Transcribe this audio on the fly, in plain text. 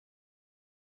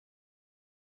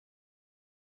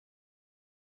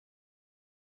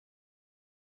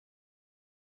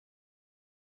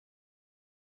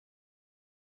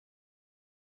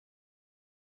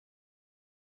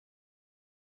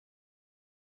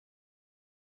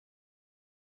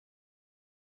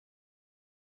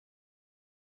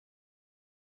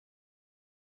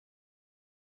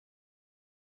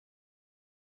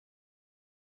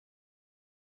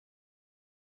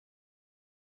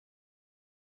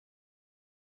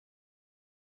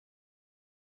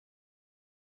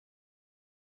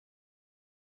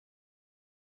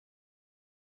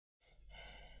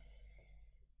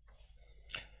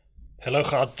Hello,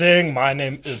 Gauteng. My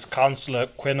name is Councillor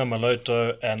Kwena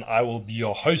Maloto, and I will be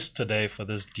your host today for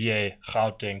this DA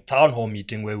Gauteng Town Hall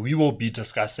meeting where we will be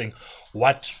discussing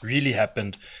what really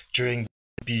happened during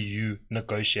BU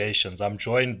negotiations. I'm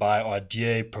joined by our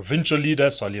DA provincial leader,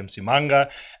 Solly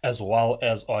Msimanga, as well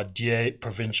as our DA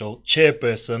provincial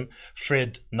chairperson,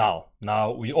 Fred Nel.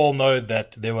 Now, we all know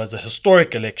that there was a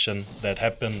historic election that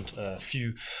happened a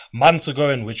few months ago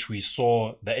in which we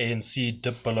saw the ANC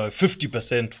dip below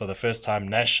 50% for the first time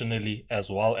nationally,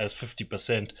 as well as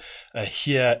 50%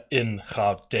 here in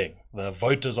Gauteng. The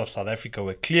voters of South Africa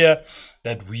were clear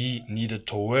that we needed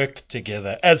to work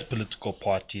together as political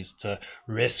parties to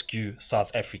rescue South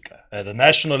Africa. At a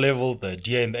national level, the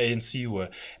DA and the ANC were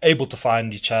able to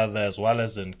find each other, as well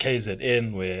as in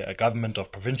KZN, where a Government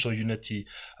of Provincial Unity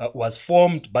was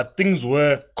formed, but things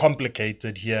were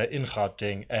complicated here in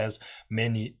Gauteng, as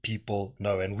many people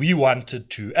know. And we wanted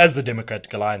to, as the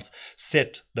Democratic Alliance,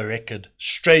 set the record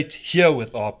straight here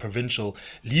with our provincial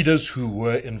leaders who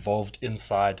were involved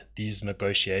inside these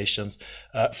negotiations.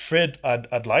 Fred,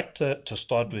 I'd like to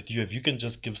start with you. If you can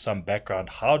just give some background,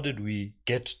 how did we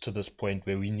get to this point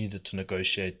where we needed to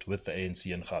negotiate with the ANC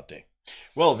in Gauteng?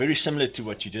 Well, very similar to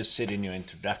what you just said in your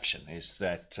introduction, is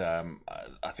that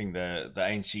I think the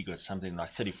ANC got something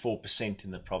like 34%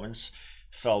 in the province,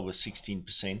 fell with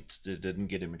 16%, they didn't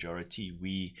get a majority.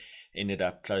 We ended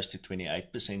up close to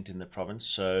 28% in the province.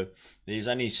 So there's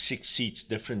only 6 seats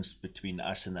difference between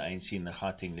us and the ANC in the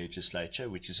Gauteng legislature,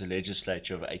 which is a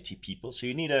legislature of 80 people. So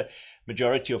you need a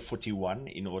majority of 41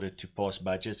 in order to pass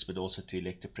budgets, but also to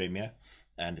elect a premier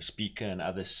and a speaker and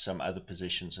some other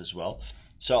positions as well.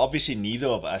 So obviously neither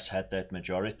of us had that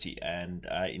majority, and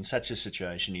in such a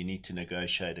situation you need to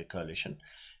negotiate a coalition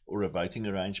or a voting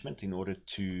arrangement in order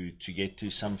to get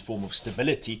to some form of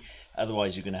stability.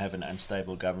 Otherwise you're going to have an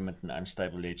unstable government and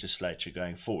unstable legislature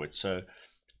going forward. So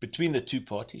between the two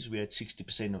parties we had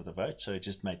 60% of the vote, so it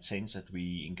just made sense that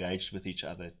we engaged with each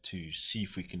other to see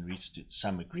if we can reach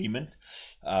some agreement.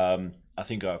 I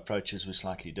think our approaches were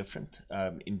slightly different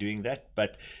in doing that,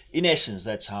 but in essence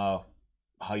that's how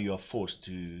you are forced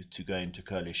to go into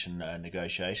coalition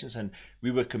negotiations, and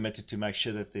we were committed to make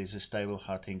sure that there's a stable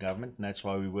Gauteng government, and that's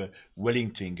why we were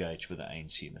willing to engage with the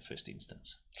ANC in the first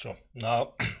instance. Sure.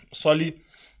 Now, Solly,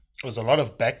 there was a lot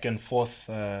of back and forth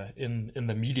in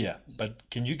the media, but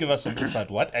can you give us some insight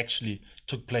what actually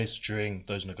took place during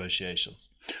those negotiations?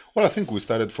 Well, I think we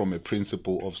started from a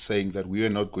principle of saying that we are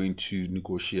not going to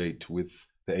negotiate with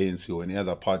the ANC or any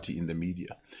other party in the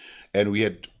media, and we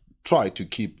had try to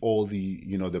keep all the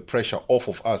the pressure off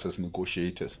of us as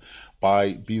negotiators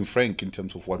by being frank in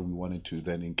terms of what we wanted to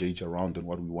then engage around and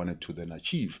what we wanted to then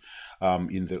achieve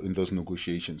in those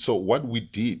negotiations. So what we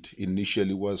did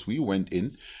initially was we went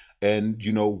in and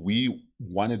we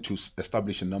wanted to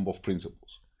establish a number of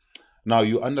principles. Now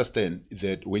you understand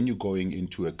that when you're going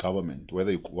into a government,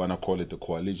 whether you want to call it a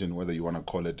coalition, whether you want to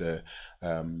call it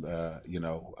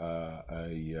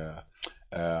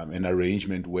an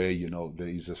arrangement where there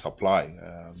is a supply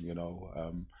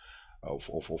of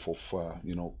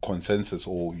consensus,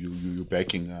 or you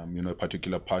backing a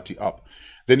particular party up,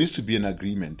 there needs to be an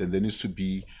agreement, and there needs to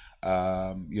be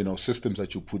systems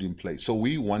that you put in place. So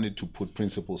we wanted to put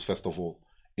principles first of all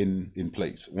in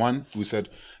place. One, we said,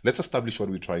 let's establish what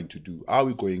we're trying to do. Are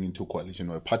we going into a coalition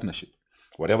or a partnership,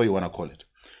 whatever you want to call it?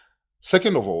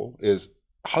 Second of all is,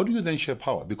 how do you then share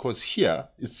power? Because here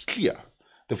it's clear,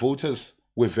 the voters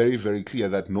were very, very clear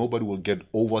that nobody will get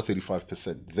over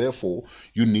 35%. Therefore,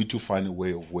 you need to find a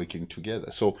way of working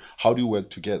together. So how do you work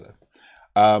together?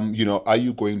 Are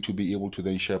you going to be able to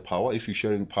then share power? If you're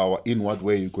sharing power, in what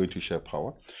way are you going to share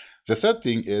power? The third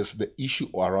thing is the issue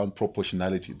around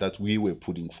proportionality that we were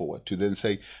putting forward to then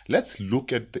say, let's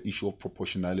look at the issue of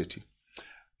proportionality.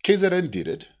 KZN did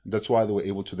it. That's why they were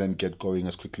able to then get going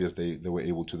as quickly as they were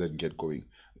able to then get going.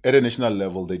 At a national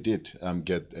level, they did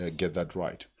get that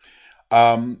right.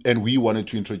 And we wanted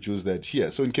to introduce that here.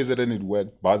 So in KZN, it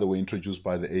worked, by the way, introduced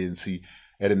by the ANC.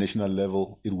 At a national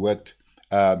level, it worked,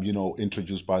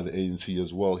 introduced by the ANC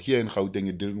as well. Here in Gauteng,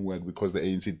 it didn't work because the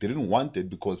ANC didn't want it,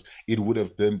 because it would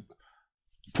have been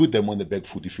put them on the back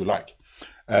foot, if you like.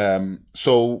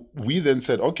 So we then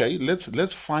said, okay,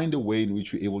 let's find a way in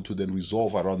which we're able to then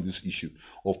resolve around this issue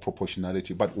of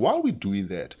proportionality. But while we're doing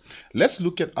that, let's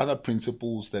look at other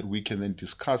principles that we can then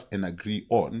discuss and agree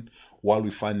on while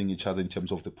we're finding each other in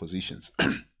terms of the positions.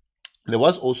 There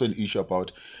was also an issue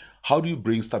about how do you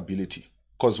bring stability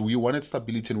because we wanted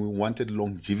stability and we wanted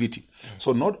longevity.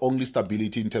 So not only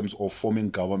stability in terms of forming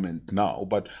government now,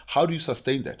 but how do you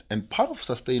sustain that? And part of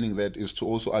sustaining that is to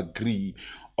also agree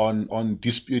on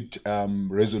dispute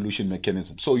resolution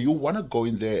mechanism. So you want to go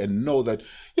in there and know that,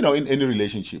 in any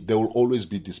relationship, there will always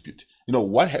be dispute.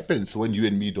 What happens when you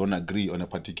and me don't agree on a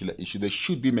particular issue? There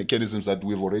should be mechanisms that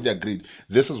we've already agreed.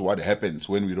 This is what happens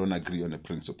when we don't agree on a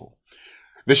principle.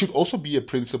 There should also be a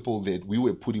principle that we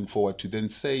were putting forward to then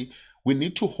say we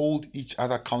need to hold each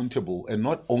other accountable and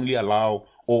not only allow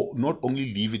or not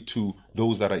only leave it to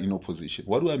those that are in opposition.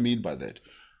 What do I mean by that?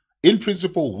 In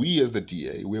principle, we as the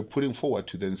DA, we're putting forward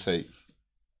to then say,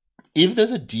 if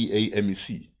there's a DA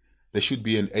MEC, there should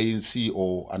be an ANC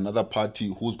or another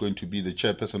party who's going to be the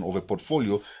chairperson of a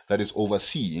portfolio that is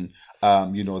overseeing,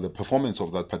 the performance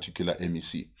of that particular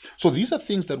MEC. So these are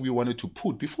things that we wanted to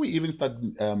put before we even start,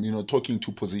 talking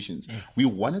to positions. We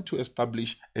wanted to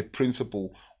establish a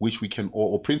principle which we can,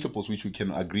 or principles which we can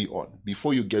agree on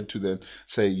before you get to then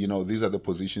say, these are the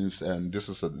positions and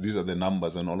these are the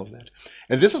numbers and all of that.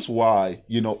 And this is why,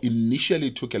 initially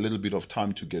it took a little bit of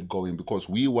time to get going, because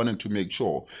we wanted to make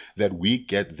sure that we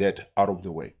get that out of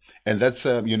the way. And that's,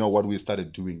 what we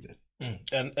started doing then.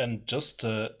 And just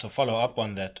to follow up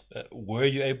on that, were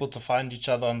you able to find each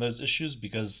other on those issues?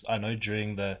 Because I know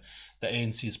during the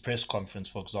ANC's press conference,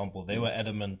 for example, they were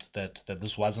adamant that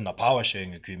this wasn't a power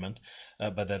sharing agreement,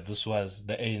 but that this was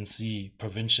the ANC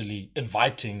provincially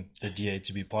inviting the DA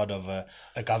to be part of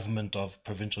a government of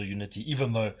provincial unity,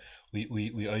 even though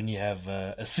we only have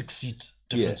a 6-seat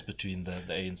difference between the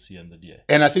ANC and the DA.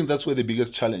 And I think that's where the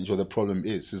biggest challenge or the problem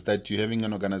is that you're having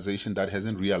an organization that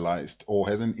hasn't realized or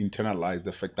hasn't internalized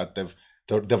the fact that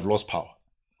they've lost power.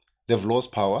 They've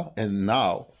lost power, and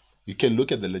now you can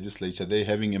look at the legislature. They're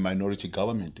having a minority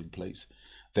government in place.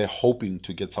 They're hoping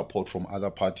to get support from other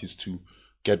parties to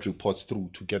get reports through,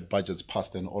 to get budgets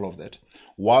passed and all of that,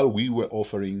 while we were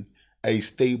offering a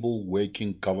stable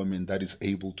working government that is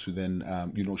able to then,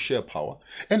 share power.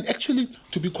 And actually,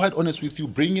 to be quite honest with you,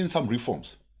 bring in some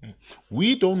reforms.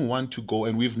 We don't want to go,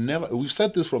 and we've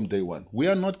said this from day one. We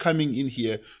are not coming in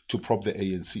here to prop the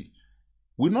ANC.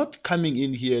 We're not coming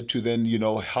in here to then,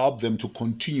 help them to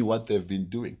continue what they've been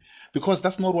doing, because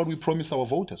that's not what we promised our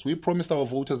voters. We promised our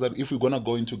voters that if we're going to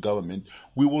go into government,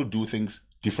 we will do things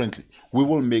differently. We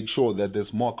will make sure that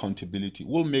there's more accountability.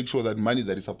 We'll make sure that money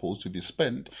that is supposed to be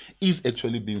spent is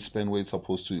actually being spent where it's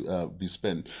supposed to be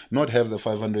spent. Not have the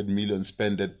 500 million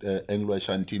spent at Anglo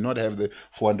Ashanti, not have the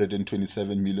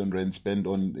 427 million rand spent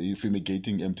on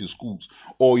fumigating empty schools,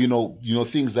 or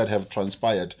things that have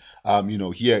transpired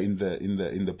here in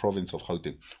the province of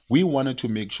Gauteng. We wanted to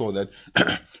make sure that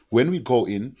when we go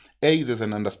in, there's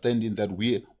an understanding that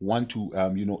we want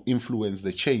to influence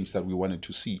the change that we wanted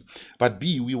to see, but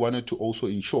B, we wanted to also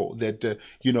ensure that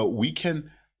we can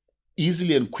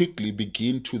easily and quickly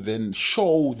begin to then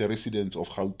show the residents of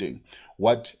Gauteng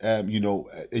what a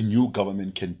new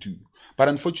government can do. But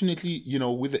unfortunately,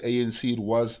 with the ANC, it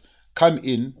was come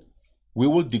in, we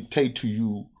will dictate to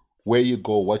you where you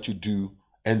go, what you do,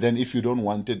 and then if you don't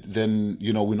want it, then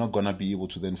we're not gonna be able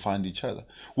to then find each other,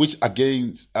 which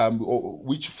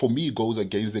for me goes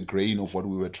against the grain of what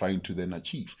we were trying to then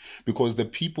achieve. Because the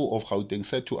people of Gauteng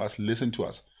said to us, listen to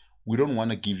us, we don't want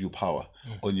to give you power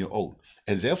on your own,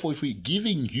 and therefore if we're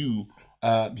giving you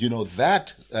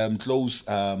that close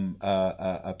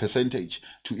percentage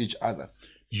to each other,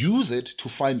 use it to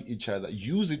find each other,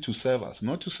 use it to serve us,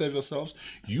 not to serve yourselves.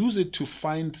 Use it to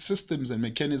find systems and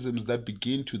mechanisms that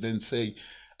begin to then say,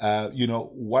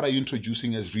 what are you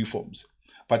introducing as reforms?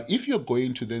 But if you're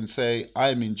going to then say,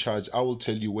 I'm in charge, I will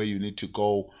tell you where you need to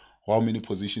go, how many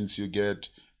positions you get,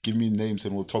 give me names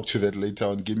and we'll talk to that later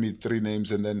on, give me 3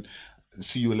 names and then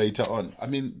see you later on. I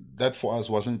mean, that for us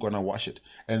wasn't going to wash it.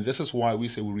 And this is why we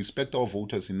say we respect our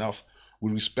voters enough.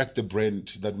 We respect the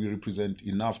brand that we represent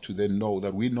enough to then know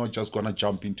that we're not just going to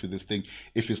jump into this thing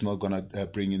if it's not going to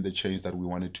bring in the change that we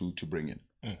wanted to bring in.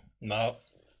 Now,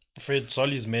 Fred,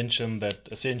 Solly's mentioned that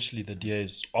essentially the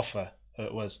DA's offer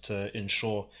was to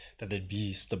ensure that there'd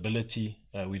be stability.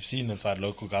 We've seen inside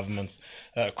local governments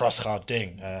across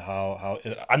Gauteng how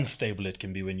unstable it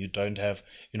can be when you don't have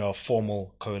a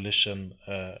formal coalition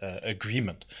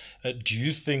agreement. Do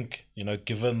you think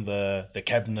given the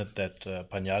cabinet that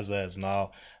Panyaza has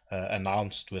now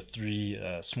announced with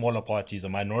 3 smaller parties, a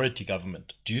minority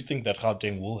government, do you think that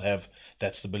Gauteng will have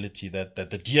that stability that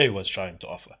the DA was trying to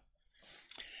offer?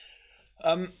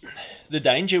 The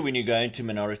danger when you go into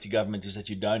minority government is that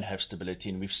you don't have stability,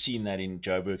 and we've seen that in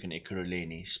Joburg and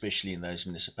Ekurhuleni, especially in those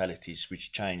municipalities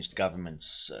which changed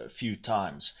governments a few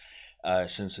times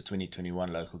since the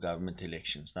 2021 local government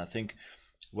elections. And I think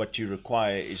what you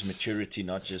require is maturity,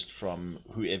 not just from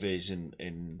whoever is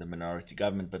in the minority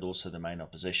government, but also the main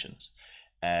oppositions.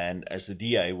 And as the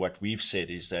DA, what we've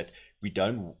said is that we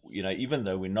don't, even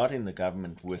though we're not in the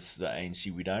government with the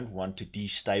ANC, we don't want to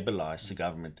destabilize the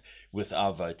government with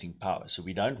our voting power. So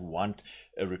we don't want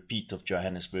a repeat of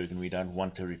Johannesburg, and we don't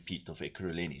want a repeat of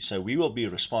Ekurhuleni. So we will be a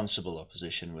responsible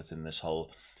opposition within this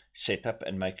whole setup,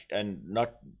 and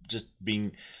not just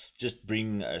bring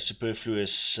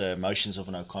superfluous motions of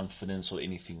no confidence or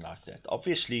anything like that.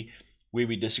 Obviously, where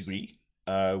we disagree,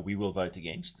 we will vote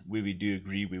against. Where we do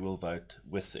agree, we will vote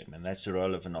with them, and that's the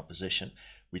role of an opposition,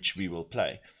 which we will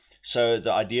play. So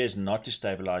the idea is not to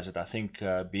stabilize it. I think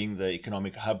being the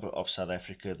economic hub of South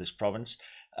Africa, this province,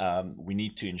 we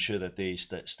need to ensure that there is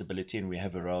stability, and we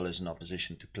have a role as an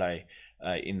opposition to play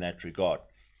in that regard.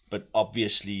 But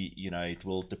obviously, it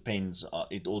all depends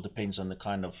on the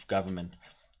kind of government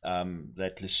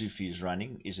that Lesotho is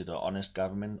running. Is it an honest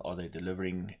government? Are they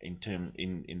delivering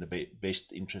in the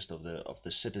best interest of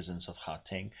the citizens of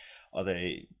Gauteng? Are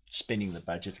they spending the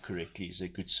budget correctly? Is there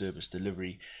good service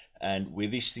delivery? And where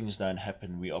these things don't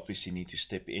happen, we obviously need to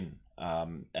step in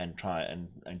and try and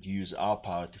use our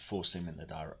power to force them in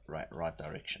the right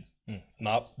direction.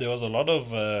 Now, there was a lot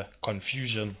of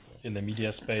confusion in the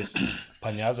media space.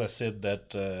 Panyaza said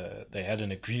that they had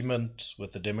an agreement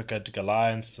with the Democratic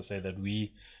Alliance to say that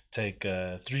we take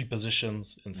 3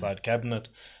 positions inside cabinet,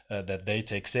 that they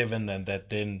take 7, and that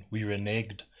then we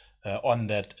reneged on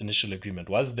that initial agreement.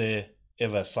 Was there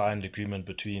ever a signed agreement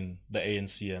between the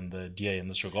ANC and the DA in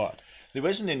this regard? There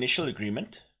was an initial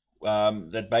agreement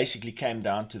that basically came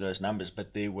down to those numbers,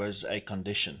 but there was a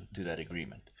condition to that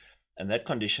agreement. And that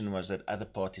condition was that other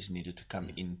parties needed to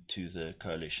come into the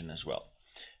coalition as well.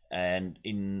 And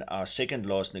in our second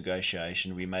last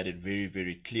negotiation, we made it very,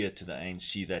 very clear to the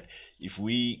ANC that if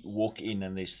we walk in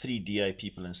and there's 3 DA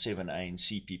people and 7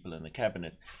 ANC people in the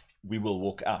cabinet, we will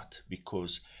walk out,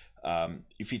 because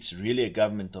if it's really a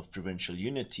government of provincial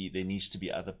unity, there needs to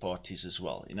be other parties as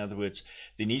well. In other words,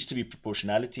 there needs to be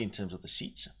proportionality in terms of the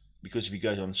seats, because if you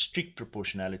go on strict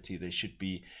proportionality, there should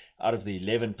be, out of the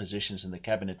 11 positions in the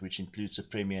cabinet, which includes the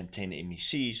Premier and 10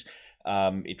 MECs,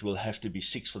 it will have to be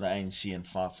 6 for the ANC and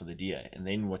 5 for the DA. And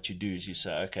then what you do is you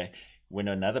say, okay, when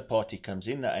another party comes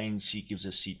in, the ANC gives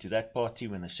a seat to that party.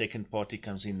 When the second party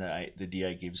comes in, the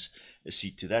DA gives a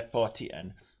seat to that party.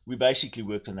 And we basically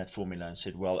worked on that formula and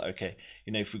said, well, okay,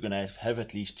 if we're going to have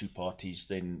at least 2 parties,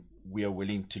 then we are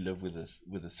willing to live with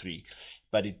the 3.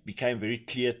 But it became very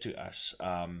clear to us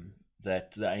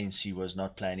that the ANC was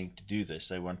not planning to do this.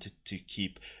 They wanted to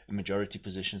keep majority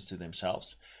positions to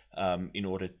themselves in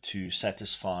order to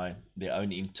satisfy their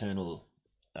own internal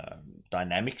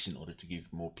dynamics, in order to give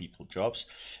more people jobs,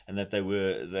 and that they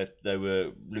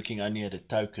were looking only at a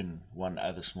token one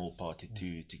other small party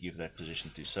to give that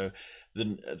position to. So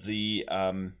the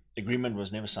agreement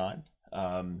was never signed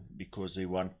because they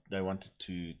wanted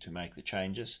to make the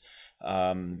changes.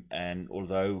 And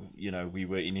although we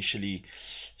were initially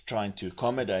trying to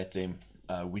accommodate them,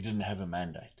 we didn't have a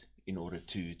mandate in order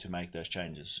to make those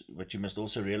changes. What you must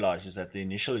also realize is that the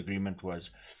initial agreement was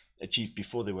achieved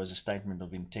before there was a statement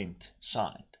of intent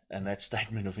signed, and that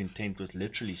statement of intent was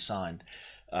literally signed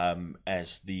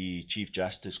as the Chief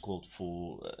Justice called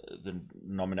for the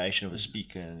nomination of a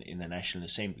speaker in the National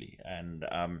Assembly, and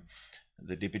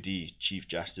the Deputy Chief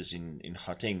Justice in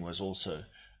Gauteng was also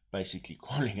basically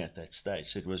calling at that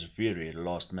stage. So it was a very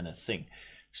last minute thing.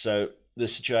 So the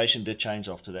situation did change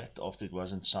after that. After it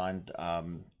wasn't signed,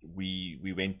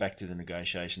 we went back to the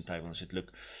negotiation table and said,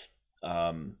 look,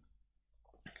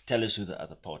 tell us who the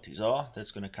other parties are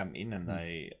that's going to come in. And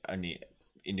they only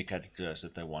indicated to us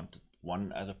that they wanted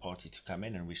one other party to come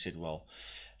in, and we said, well,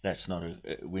 that's not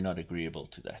we're not agreeable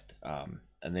to that.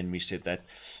 And then we said that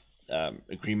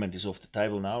agreement is off the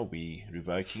table now. We're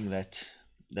revoking that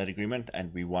agreement,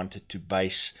 and we wanted to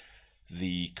base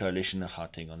the coalition of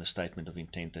Gauteng on the statement of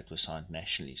intent that was signed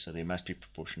nationally. So there must be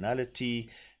proportionality.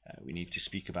 We need to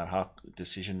speak about how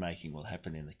decision making will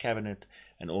happen in the cabinet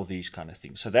and all these kind of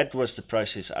things. So that was the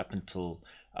process up until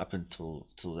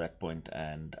that point.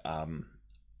 And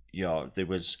yeah, there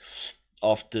was,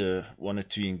 after 1 or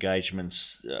 2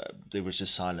 engagements, there was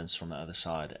just silence from the other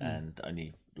side, and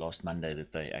only last Monday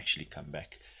that they actually come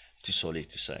back to Solly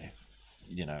to say,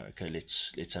 okay,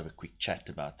 let's have a quick chat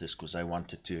about this, because they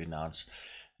wanted to announce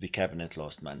the cabinet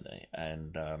last Monday.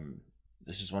 And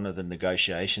this is one of the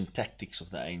negotiation tactics of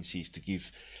the ANC, is to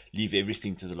leave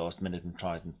everything to the last minute and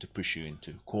try to push you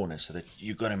into a corner, so that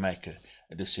you've got to make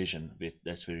a decision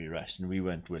that's very rash, and we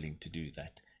weren't willing to do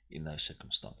that in those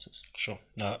circumstances. Sure.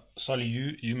 Now, Solly,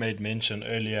 you made mention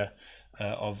earlier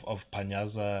of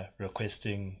Panyaza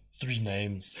requesting 3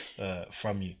 names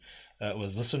from you.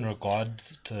 Was this in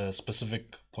regards to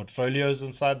specific portfolios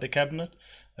inside the cabinet?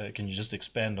 Can you just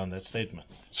expand on that statement?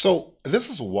 So this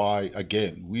is why,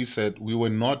 again, we said we were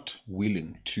not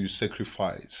willing to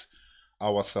sacrifice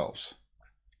ourselves,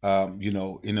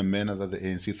 in a manner that the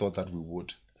ANC thought that we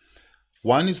would.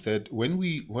 One is that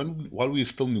while we're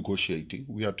still negotiating,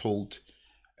 we are told,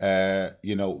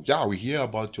 we hear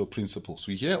about your principles,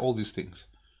 we hear all these things,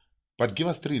 but give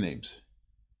us 3 names.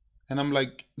 And I'm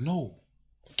like, no.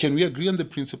 Can we agree on the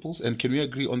principles and can we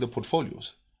agree on the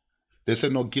portfolios? They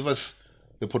said, no, give us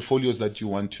the portfolios that you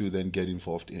want to then get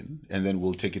involved in, and then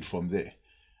we'll take it from there.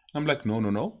 I'm like,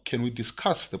 no. Can we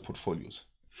discuss the portfolios?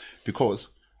 Because,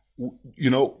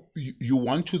 you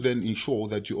want to then ensure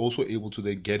that you're also able to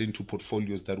then get into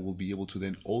portfolios that will be able to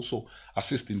then also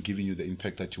assist in giving you the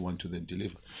impact that you want to then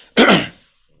deliver.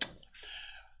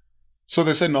 So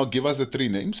they said, no, give us the 3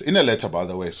 names in a letter, by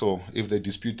the way. So if they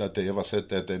dispute that they ever said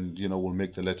that, then, we'll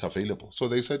make the letter available. So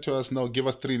they said to us, no, give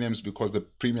us 3 names because the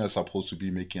premier is supposed to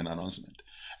be making an announcement.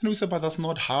 And we said, but that's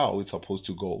not how it's supposed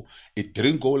to go. It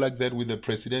didn't go like that with the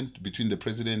president, between the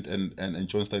president and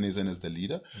John Steenhuisen as the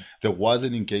leader. There was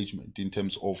an engagement in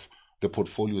terms of the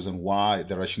portfolios and why,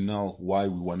 the rationale, why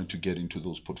we wanted to get into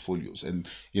those portfolios and,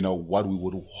 what we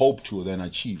would hope to then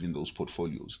achieve in those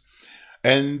portfolios.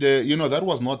 And, that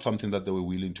was not something that they were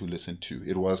willing to listen to.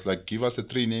 It was like, give us the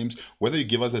 3 names, whether you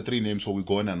give us the 3 names or we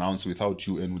go and announce without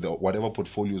you, and whatever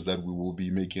portfolios that we will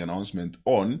be making announcement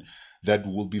on that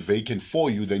will be vacant for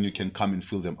you, then you can come and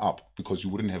fill them up because you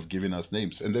wouldn't have given us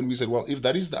names. And then we said, well, if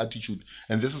that is the attitude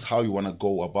and this is how you want to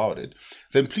go about it,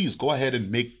 then please go ahead and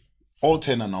make all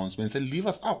 10 announcements and leave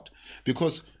us out.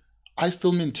 Because I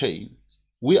still maintain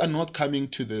we are not coming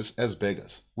to this as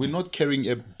beggars. We're not carrying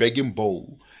a begging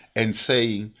bowl and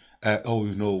saying, we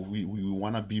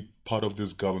want to be part of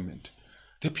this government.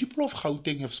 The people of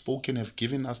Gauteng have spoken, have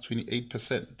given us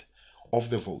 28% of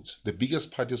the votes. The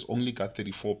biggest party has only got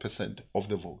 34% of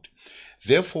the vote.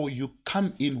 Therefore, you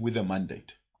come in with a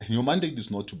mandate. And your mandate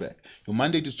is not to beg. Your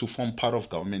mandate is to form part of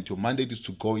government. Your mandate is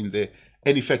to go in there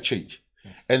and effect change.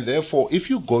 And therefore, if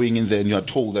you're going in there and you're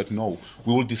told that, no,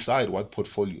 we will decide what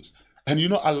portfolios. And,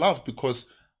 I love because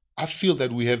I feel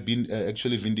that we have been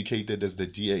actually vindicated as the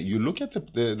DA. You look at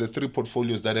the 3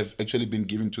 portfolios that have actually been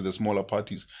given to the smaller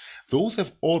parties. Those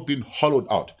have all been hollowed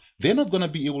out. They're not going to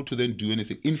be able to then do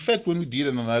anything. In fact, when we did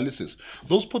an analysis,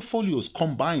 those portfolios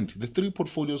combined, the 3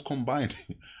 portfolios combined,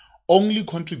 only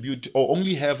contribute or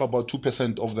only have about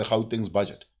 2% of the Gauteng's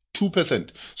budget.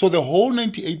 2%. So the whole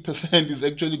 98% is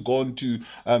actually gone to, the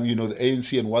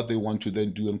ANC and what they want to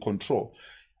then do and control.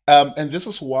 And this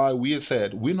is why we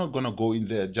said we're not going to go in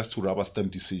there just to rubber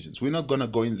stamp decisions. We're not going to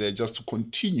go in there just to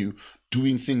continue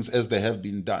doing things as they have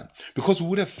been done, because we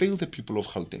would have failed the people of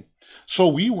Gauteng. So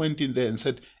we went in there and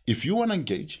said, if you want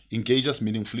to engage us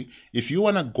meaningfully. If you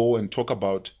want to go and talk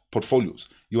about portfolios,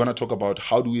 you want to talk about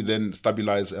how do we then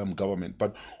stabilize government.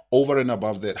 But over and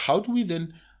above that, how do we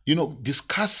then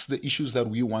discuss the issues that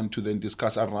we want to then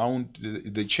discuss around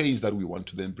the change that we want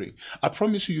to then bring. I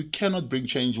promise you cannot bring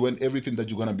change when everything that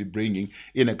you're going to be bringing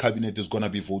in a cabinet is going to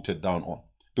be voted down on.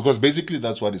 Because basically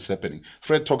that's what is happening.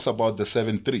 Fred talks about the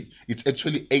 7-3. It's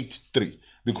actually 8-3.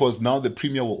 Because now the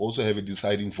premier will also have a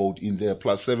deciding vote in there,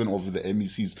 plus 7 of the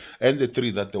MECs and the 3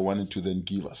 that they wanted to then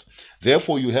give us.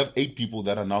 Therefore, you have 8 people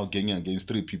that are now ganging against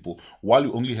 3 people, while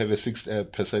you only have a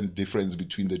 6% difference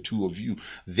between the 2 of you.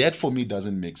 That for me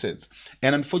doesn't make sense.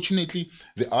 And unfortunately,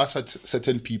 there are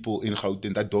certain people in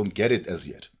Gauteng that don't get it as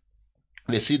yet.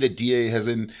 They see the DA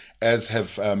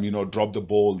have dropped the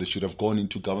ball. They should have gone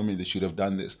into government. They should have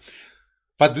done this.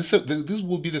 But this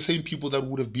will be the same people that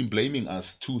would have been blaming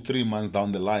us 2-3 months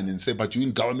down the line and say, but you're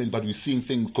in government, but we're seeing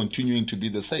things continuing to be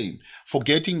the same.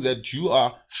 Forgetting that you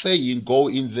are saying go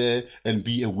in there and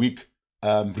be a weak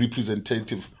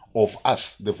representative of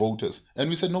us, the voters. And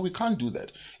we said, no, we can't do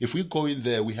that. If we go in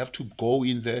there, we have to go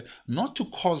in there not to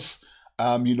cause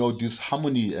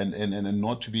disharmony and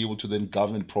not to be able to then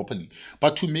govern properly,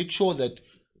 but to make sure that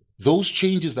those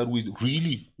changes that we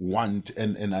really want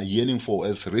and are yearning for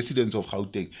as residents of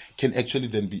Gauteng can actually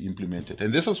then be implemented.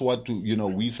 And this is what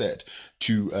we said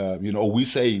to we're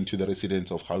saying to the residents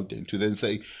of Gauteng, to then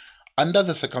say, under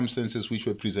the circumstances which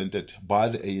were presented by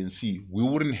the ANC, we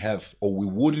wouldn't have, or we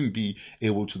wouldn't be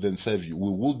able to then serve you.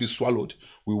 We will be swallowed.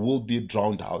 We will be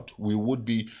drowned out. We would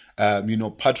be,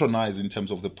 patronized in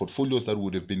terms of the portfolios that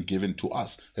would have been given to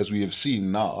us, as we have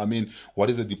seen now. I mean, what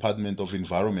is the Department of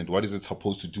Environment? What is it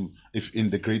supposed to do if in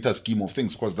the greater scheme of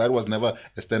things? Because that was never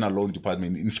a standalone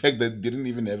department. In fact, they didn't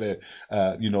even have an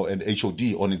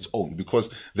HOD on its own,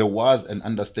 because there was an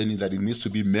understanding that it needs to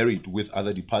be married with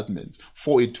other departments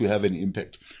for it to have an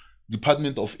impact.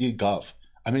 Department of e-Gov.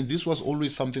 I mean, this was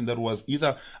always something that was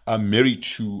either married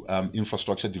to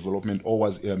infrastructure development or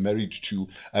was married to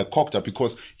COCTA,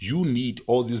 because you need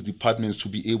all these departments to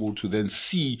be able to then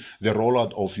see the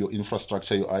rollout of your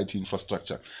infrastructure, your IT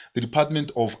infrastructure. The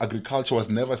Department of Agriculture was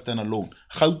never standalone.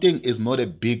 Gauteng is not a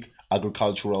big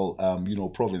agricultural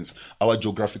province. Our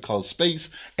geographical space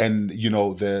and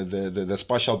the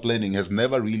spatial planning has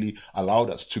never really allowed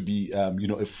us to be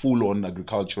a full-on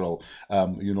agricultural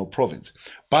province.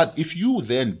 But if you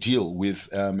then deal with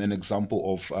an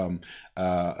example of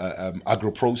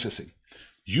agro-processing,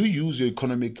 you use your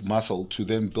economic muscle to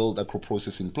then build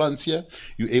agro-processing plants here.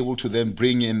 You're able to then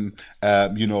bring in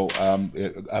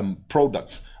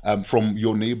products from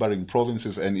your neighboring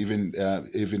provinces, and even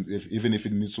if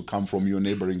it needs to come from your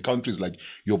neighboring countries like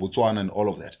your Botswana and all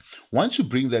of that. Once you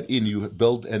bring that in, you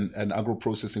build an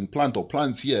agro-processing plant or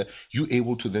plants here, you're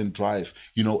able to then drive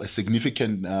a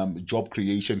significant job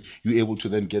creation. You're able to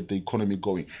then get the economy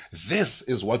going. This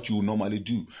is what you normally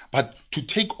do. But to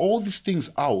take all these things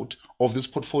out of these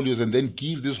portfolios and then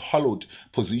give these hollowed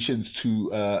positions to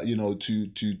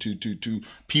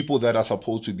people that are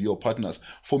supposed to be your partners,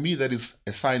 for me that is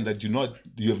a sign that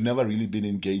you have never really been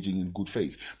engaging in good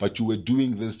faith, but you were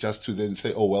doing this just to then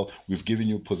say, oh well, we've given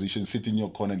you position, sit in your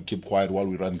corner and keep quiet while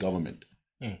we run government.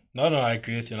 No, I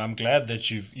agree with you, and I'm glad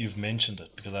that you've mentioned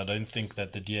it, because I don't think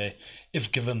that the DA,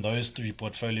 if given those three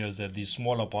portfolios that these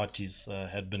smaller parties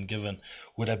had been given,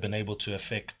 would have been able to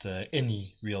affect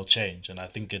any real change. And I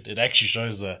think it actually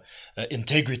shows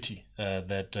integrity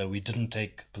that we didn't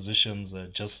take positions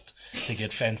just to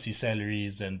get fancy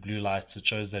salaries and blue lights. It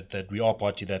shows that we are a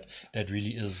party that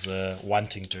really is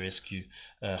wanting to rescue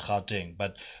Gauteng.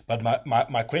 But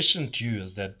my question to you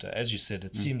is that, as you said,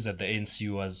 it seems that the ANC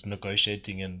was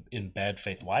negotiating in bad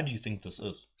faith. Why do you think this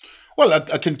is? Well,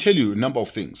 I can tell you a number of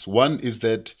things. One is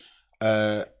that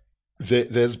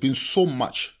there's been so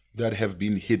much that have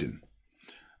been hidden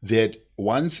that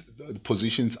once the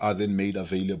positions are then made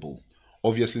available,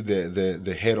 obviously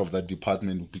the head of that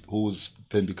department, who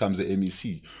then becomes the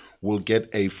MEC, will get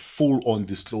a full-on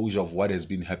disclosure of what has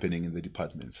been happening in the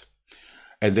departments.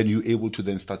 And then you're able to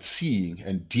then start seeing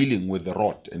and dealing with the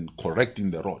rot and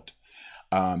correcting the rot.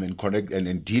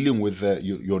 And dealing with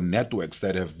your networks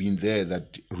that have been there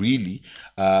that really,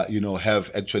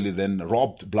 have actually then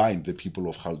robbed blind the people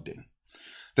of Gauteng.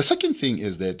 The second thing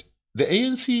is that the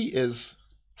ANC is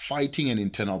fighting an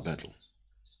internal battle.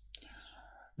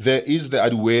 There is the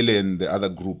Adwele and the other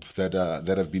group that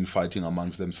have been fighting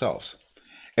amongst themselves.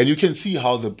 And you can see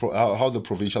how the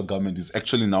provincial government is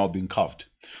actually now being carved.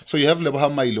 So you have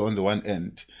Leboha Maile on the one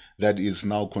end, that is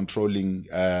now controlling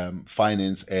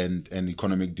finance and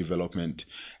economic development.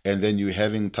 And then you're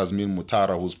having Tasmin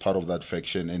Mutara, who's part of that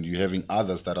faction, and you're having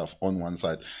others that are on one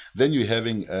side. Then you're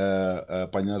having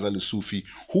Panyaza Lesufi,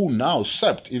 who now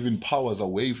sapped even powers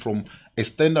away from a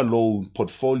standalone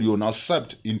portfolio, now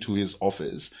sapped into his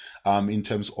office in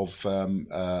terms of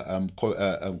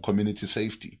community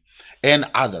safety. And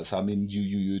others. I mean,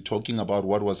 you're talking about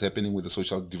what was happening with the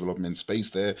social development space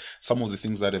there. Some of the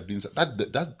things that have been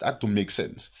that to make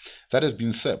sense, that has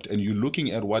been sapped. And you're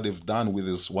looking at what they've done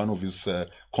with one of his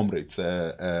comrades,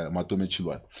 Matome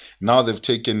Chilwan. Now they've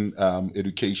taken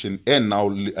education and now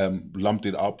lumped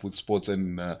it up with sports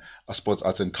and sports,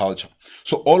 arts and culture.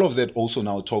 So all of that also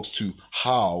now talks to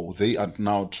how they are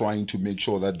now trying to make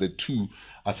sure that the two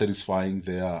are satisfying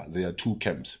their two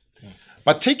camps.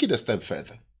 But take it a step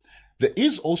further. There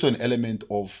is also an element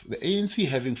of the ANC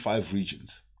having 5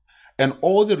 regions, and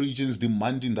all the regions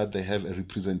demanding that they have a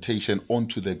representation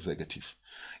onto the executive.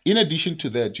 In addition to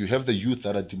that, you have the youth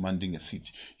that are demanding a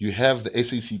seat. You have the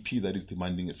SACP that is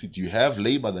demanding a seat. You have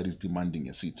Labour that is demanding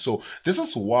a seat. So this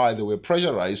is why they were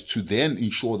pressurized to then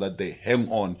ensure that they hang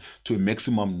on to a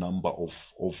maximum number of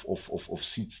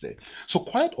seats there. So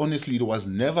quite honestly, it was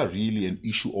never really an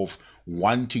issue of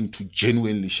wanting to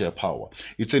genuinely share power.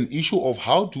 It's an issue of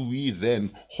how do we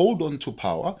then hold on to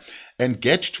power and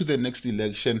get to the next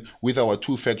election with our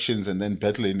two factions and then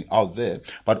battling out there.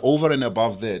 But over and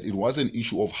above that, it was an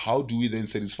issue of of how do we then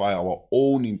satisfy our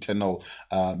own internal,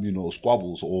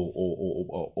 squabbles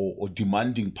or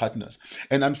demanding partners.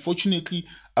 And unfortunately,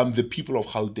 the people of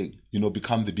Gauteng,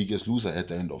 become the biggest loser at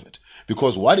the end of it.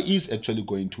 Because what is actually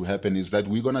going to happen is that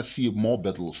we're going to see more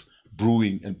battles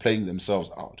brewing and playing themselves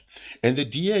out. And the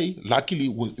DA, luckily,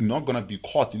 was not going to be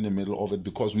caught in the middle of it,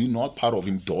 because we're not part of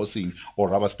endorsing or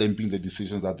rubber stamping the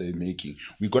decisions that they're making.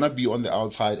 We're going to be on the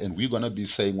outside, and we're going to be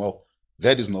saying, well,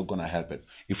 that is not going to happen.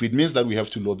 If it means that we have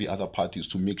to lobby other parties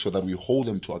to make sure that we hold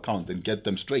them to account and get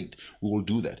them straight, we will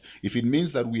do that. If it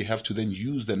means that we have to then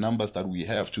use the numbers that we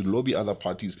have to lobby other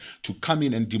parties to come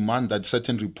in and demand that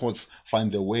certain reports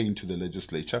find their way into the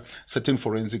legislature, certain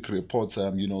forensic reports,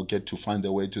 get to find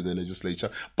their way to the legislature,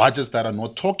 budgets that are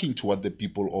not talking to what the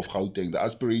people of Gauteng, the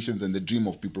aspirations and the dream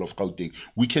of people of Gauteng,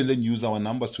 we can then use our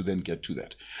numbers to then get to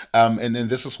that. And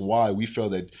this is why we feel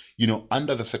that,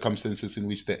 under the circumstances in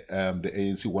which the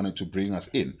ANC wanted to bring us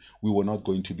in, we were not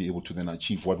going to be able to then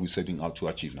achieve what we're setting out to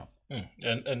achieve now.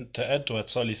 And to add to what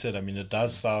Solly said, it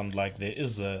does sound like there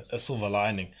is a silver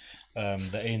lining.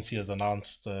 The ANC has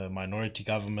announced minority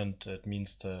government. It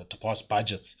means to pass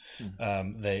budgets.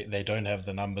 They don't have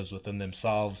the numbers within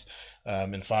themselves.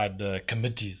 Inside the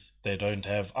committees, they don't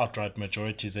have outright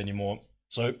majorities anymore.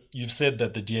 So you've said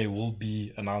that the DA will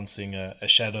be announcing a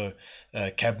shadow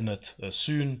cabinet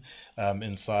soon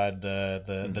inside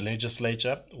the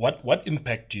legislature. What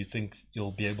impact do you think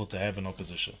you'll be able to have in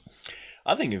opposition?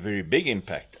 I think a very big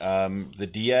impact. The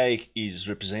DA is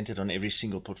represented on every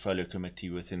single portfolio committee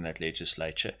within that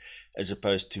legislature, as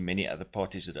opposed to many other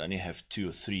parties that only have 2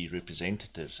 or 3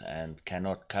 representatives and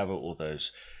cannot cover all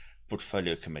those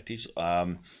portfolio committees.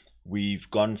 We've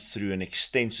gone through an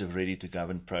extensive Ready to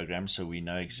Govern program, so we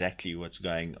know exactly what's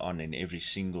going on in every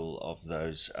single of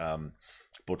those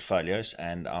portfolios,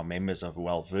 and our members are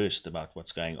well versed about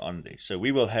what's going on there. So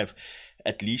we will have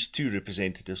at least 2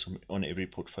 representatives on every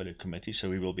portfolio committee,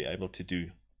 so we will be able to do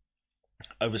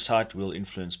oversight. Will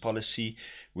influence policy,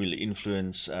 will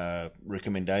influence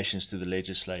recommendations to the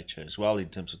legislature as well in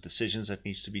terms of decisions that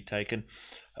needs to be taken.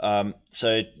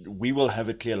 So we will have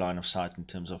a clear line of sight in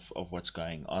terms of what's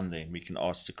going on there, and we can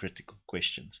ask the critical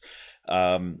questions.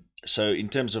 So in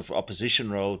terms of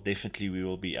opposition role, definitely we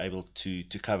will be able to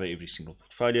cover every single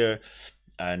portfolio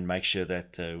and make sure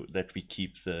that that we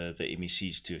keep the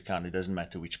MECs to account. It doesn't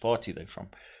matter which party they're from.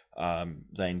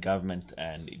 They're in government,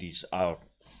 and it is our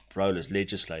role as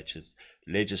legislators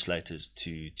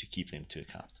to keep them to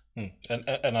account.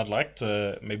 And I'd like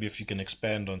to, maybe if you can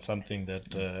expand on something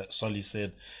that Solly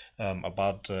said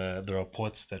about the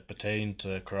reports that pertain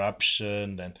to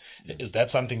corruption, and is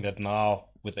that something that now,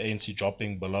 with the ANC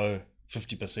dropping below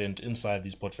 50% inside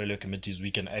these portfolio committees,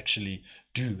 we can actually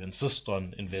insist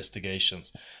on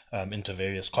investigations into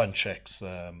various contracts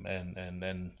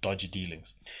and dodgy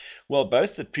dealings? Well,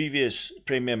 both the previous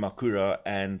Premier Makura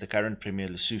and the current Premier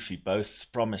Lesufi both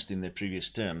promised in their previous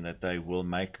term that they will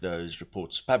make those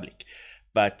reports public,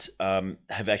 but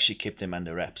have actually kept them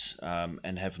under wraps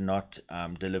and have not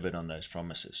delivered on those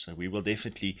promises. So we will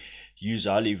definitely use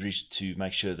our leverage to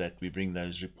make sure that we bring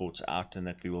those reports out, and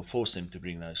that we will force them to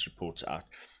bring those reports out.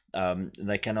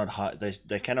 They cannot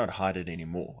hide it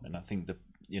anymore. And I think that,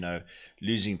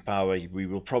 losing power, we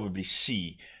will probably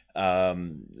see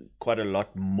quite a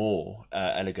lot more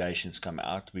allegations come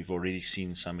out. We've already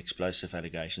seen some explosive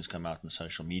allegations come out on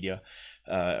social media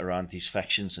around these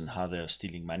factions and how they are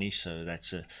stealing money. So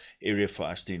that's an area for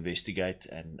us to investigate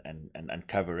and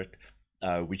uncover it,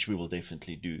 which we will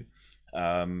definitely do.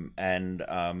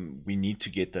 We need to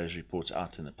get those reports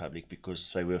out in the public,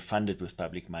 because they were funded with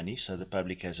public money, so the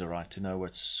public has a right to know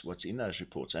what's in those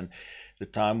reports. And the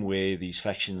time where these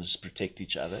factions protect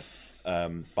each other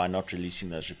by not releasing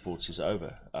those reports is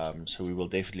over. So we will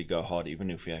definitely go hard, even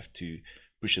if we have to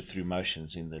push it through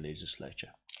motions in the legislature.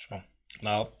 Sure.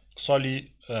 Now,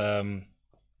 Solly, do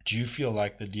you feel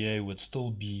like the DA would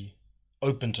still be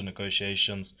open to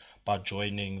negotiations by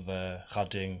joining the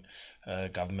Gauteng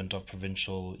Government of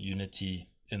Provincial Unity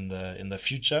in the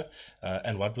future,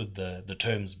 and what would the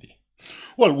terms be?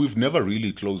 Well, we've never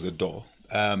really closed the door,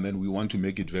 and we want to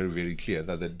make it very, very clear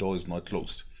that the door is not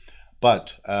closed.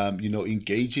 But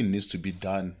engaging needs to be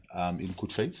done in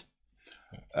good faith.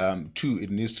 2, it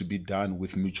needs to be done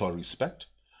with mutual respect.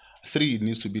 3, it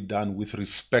needs to be done with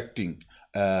respecting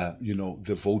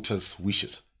the voters'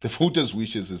 wishes. The voters'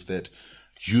 wishes is that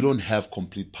you don't have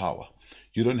complete power.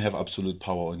 You don't have absolute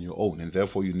power on your own, and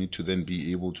therefore you need to then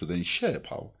be able to then share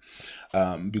power.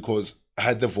 Because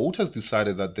had the voters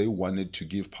decided that they wanted to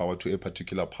give power to a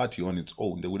particular party on its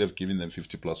own, they would have given them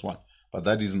 50+1. But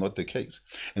that is not the case.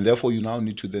 And therefore you now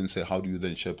need to then say, how do you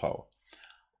then share power?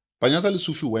 Panyaza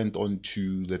Lesufi went on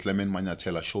to the Clement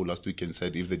Manyatela show last week and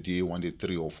said if the DA wanted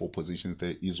 3 or 4 positions,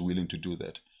 there is willing to do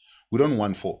that. We don't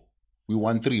want 4. We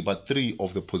want 3, but 3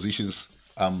 of the positions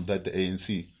that the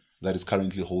ANC that is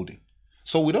currently holding.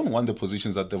 So we don't want the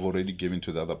positions that they've already given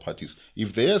to the other parties.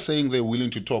 If they are saying they're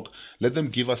willing to talk, let them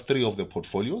give us 3 of the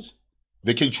portfolios.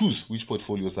 They can choose which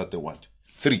portfolios that they want.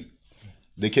 3.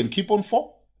 They can keep on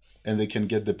 4 and they can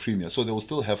get the premier. So they will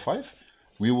still have 5.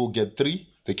 We will get 3.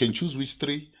 They can choose which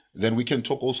 3. Then we can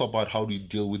talk also about how do we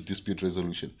deal with dispute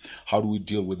resolution. How do we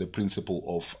deal with the principle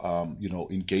of,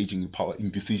 engaging in power in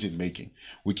decision making.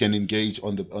 We can engage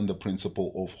on the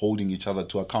principle of holding each other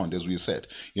to account. As we said,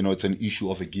 it's an issue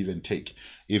of a give and take.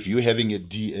 If you're having a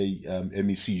DA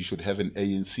MEC, you should have an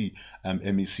ANC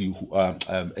MEC,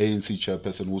 ANC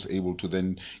chairperson who's able to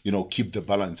then, keep the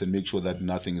balance and make sure that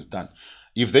nothing is done.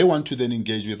 If they want to then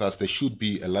engage with us, there should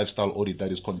be a lifestyle audit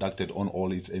that is conducted on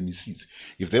all its MECs.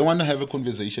 If they want to have a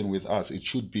conversation with us, it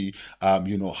should be,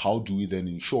 how do we then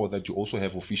ensure that you also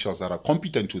have officials that are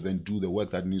competent to then do the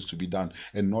work that needs to be done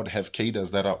and not have cadres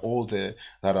that are all there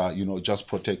that are, just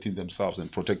protecting themselves and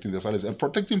protecting their salaries and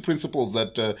protecting principles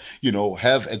that,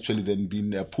 have actually then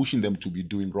been pushing them to be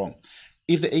doing wrong.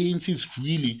 If the ANC is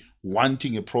really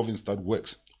wanting a province that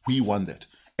works, we want that.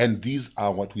 And these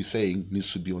are what we're saying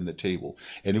needs to be on the table.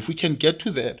 And if we can get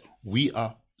to that, we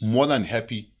are more than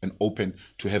happy and open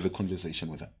to have a conversation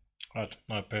with them. Right,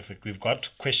 no, perfect. We've got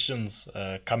questions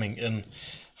coming in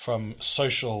from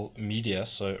social media.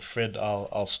 So, Fred,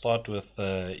 I'll start with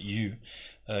you.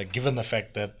 Given the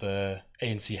fact that the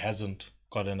ANC hasn't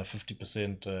gotten a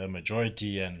 50%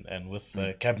 majority, and with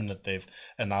the cabinet they've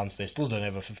announced they still don't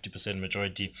have a 50%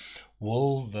 majority,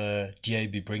 will the DA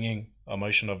be bringing a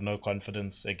motion of no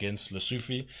confidence against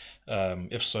Lesufi?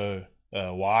 If so,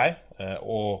 why?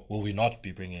 Or will we not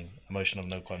be bringing a motion of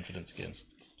no confidence against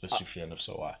Lesufi, and if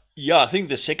so, why? Yeah, I think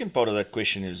the second part of that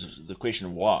question is the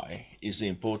question why is the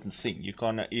important thing. You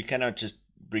cannot just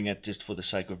bring it just for the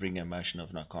sake of bringing a motion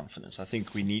of no confidence. I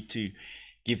think we need to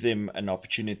give them an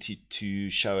opportunity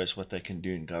to show us what they can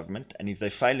do in government. And if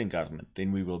they fail in government,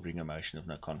 then we will bring a motion of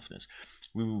no confidence.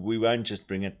 We won't just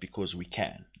bring it because we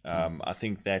can. I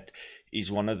think that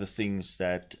is one of the things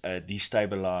that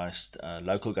destabilized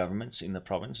local governments in the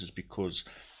province, is because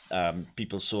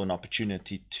people saw an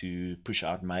opportunity to push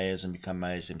out mayors and become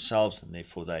mayors themselves, and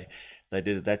therefore they did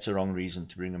it. That's a wrong reason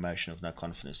to bring a motion of no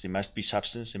confidence. There must be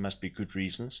substance, there must be good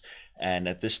reasons, and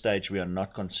at this stage we are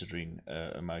not considering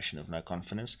a motion of no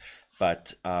confidence.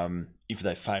 But if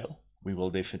they fail, we will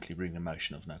definitely bring a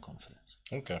motion of no confidence.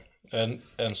 Okay. And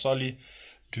Solly,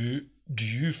 do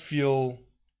you feel,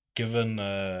 given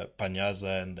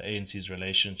Panyaza and the ANC's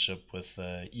relationship with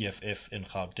EFF in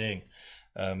Gauteng,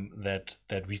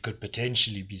 that we could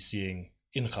potentially be seeing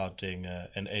in Gauteng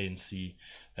an ANC,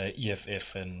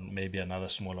 EFF, and maybe another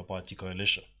smaller party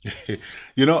coalition?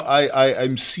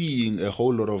 I'm seeing a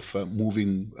whole lot of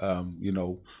moving,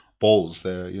 balls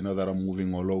there, that are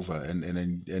moving all over,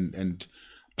 and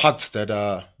parts that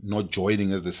are not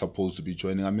joining as they're supposed to be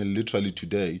joining. I mean, literally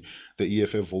today, the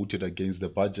EFF voted against the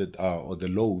budget or the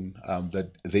loan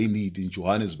that they need in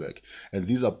Johannesburg. And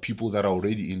these are people that are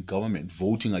already in government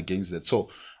voting against that. So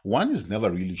one is never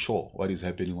really sure what is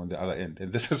happening on the other end.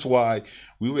 And this is why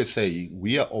we were saying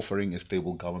we are offering a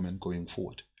stable government going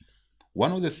forward.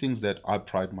 One of the things that I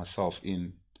pride myself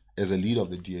in as a leader of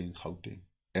the DA in Gauteng,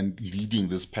 and leading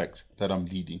this pact that I'm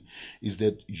leading, is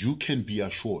that you can be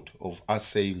assured of us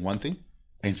saying one thing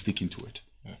and sticking to it.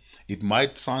 Yeah. It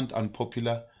might sound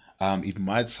unpopular. It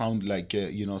might sound like,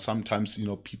 sometimes,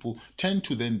 people tend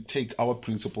to then take our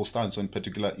principal stance on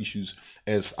particular issues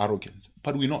as arrogance,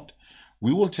 but we're not.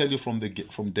 We will tell you from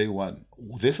day one,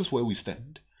 this is where we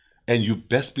stand, and you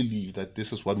best believe that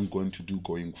this is what we're going to do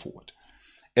going forward.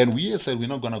 And we have said we're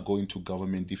not going to go into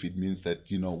government if it means that,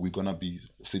 we're going to be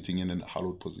sitting in a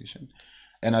hallowed position.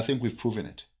 And I think we've proven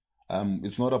it.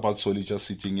 It's not about solely just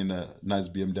sitting in a nice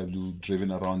BMW,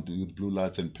 driving around with blue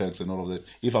lights and perks and all of that,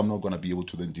 if I'm not going to be able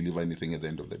to then deliver anything at the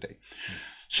end of the day.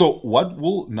 So what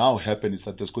will now happen is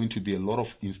that there's going to be a lot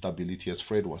of instability, as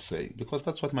Fred was saying, because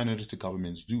that's what minority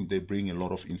governments do. They bring a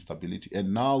lot of instability.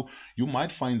 And now you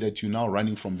might find that you're now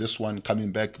running from this one,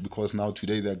 coming back, because now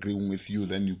today they're agreeing with you,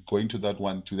 then you go into that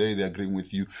one, today they're agreeing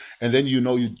with you. And then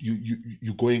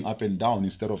you're going up and down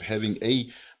instead of having a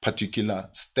particular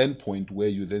standpoint where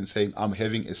you're then saying, I'm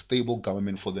having a stable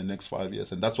government for the next 5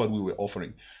 years. And that's what we were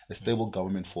offering, a stable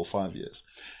government for 5 years.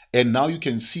 And now you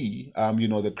can see,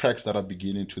 the cracks that are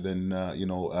beginning to then,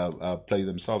 play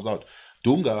themselves out.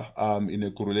 Dunga in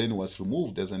Ekurhuleni was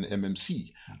removed as an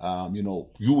MMC.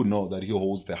 You would know that he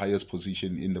holds the highest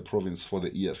position in the province for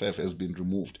the EFF, has been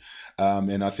removed.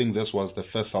 And I think this was the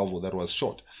first salvo that was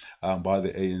shot by the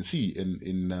ANC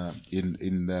in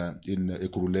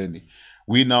Ekurhuleni.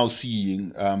 We're now seeing,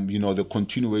 the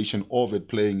continuation of it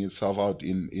playing itself out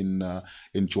in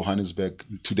Johannesburg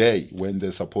today, when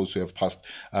they're supposed to have passed,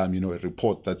 a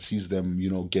report that sees them,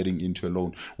 getting into a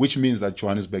loan, which means that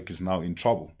Johannesburg is now in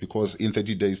trouble, because in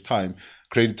 30 days' time,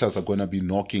 creditors are going to be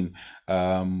knocking,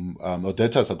 or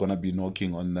debtors are going to be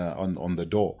knocking on the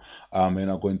door, and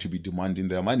are going to be demanding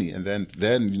their money, and then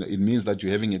it means that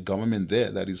you're having a government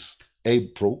there that is A,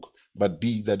 broke, but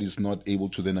B, that is not able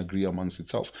to then agree amongst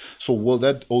itself. So will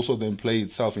that also then play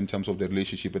itself in terms of the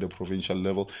relationship at a provincial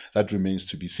level? That remains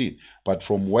to be seen. But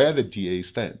from where the DA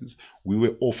stands, we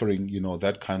were offering,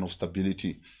 that kind of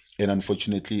stability. And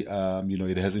unfortunately,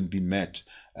 it hasn't been met,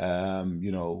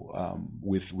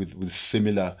 with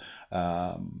similar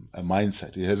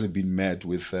mindset. It hasn't been met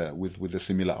with a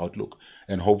similar outlook.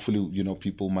 And hopefully,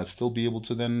 people might still be able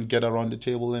to then get around the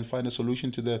table and find a solution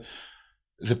to the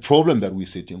problem that we're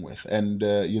sitting with. And,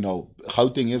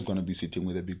 Gauteng is going to be sitting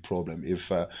with a big problem if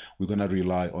we're going to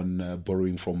rely on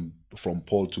borrowing from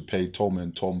Paul to pay Tom,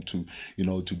 and Tom to,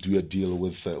 to do a deal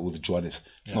with Johannes.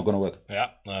 It's not going to work. Yeah.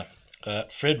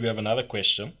 Fred, we have another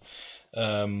question.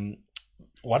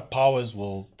 What powers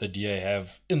will the DA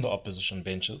have in the opposition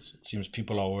benches? It seems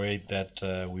people are worried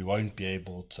that we won't be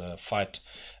able to fight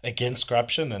against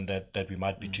corruption, and that we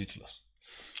might be toothless.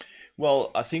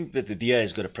 Well, I think that the DA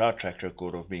has got a proud track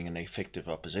record of being an effective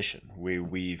opposition, where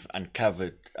we've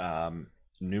uncovered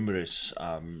numerous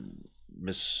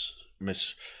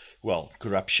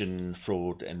corruption,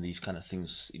 fraud, and these kind of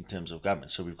things in terms of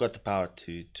government. So we've got the power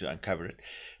to uncover it.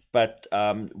 But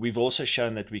we've also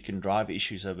shown that we can drive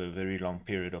issues over a very long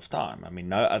period of time. I mean,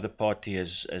 no other party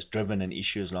has driven an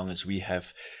issue as long as we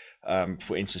have.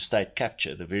 For instance, state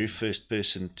capture. The very first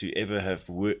person to ever have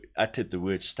uttered the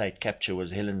word state capture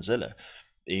was Helen Zille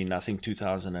in, I think,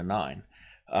 2009.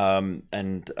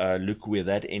 And look where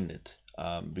that ended,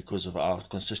 because of our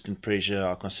consistent pressure,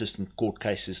 our consistent court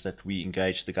cases that we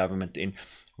engaged the government in.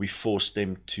 We forced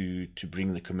them to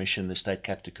bring the commission, the State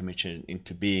Capture Commission,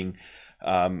 into being,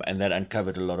 and that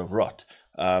uncovered a lot of rot.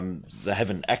 They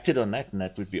haven't acted on that, and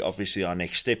that would be obviously our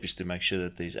next step, is to make sure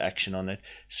that there's action on that.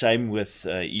 Same with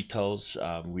e-tolls.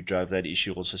 We drove that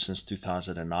issue also since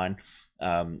 2009,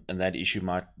 and that issue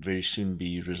might very soon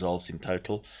be resolved in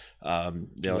total.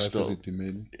 There are still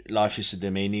Life is a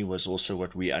Demeni was also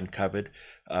what we uncovered,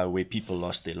 where people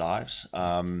lost their lives,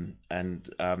 and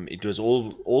it was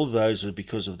all those were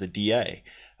because of the DA.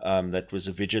 That was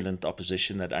a vigilant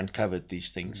opposition that uncovered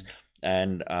these things.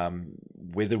 And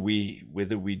whether we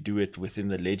do it within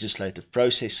the legislative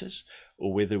processes,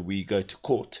 or whether we go to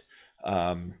court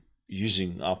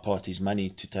using our party's money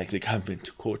to take the government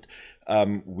to court,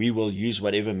 we will use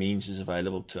whatever means is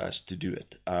available to us to do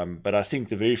it. But I think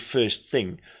the very first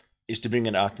thing is to bring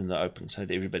it out in the open so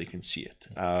that everybody can see it.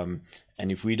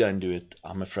 And if we don't do it,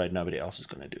 I'm afraid nobody else is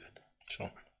going to do it. Sure.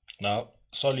 Now,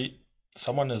 Solly,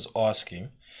 someone is asking,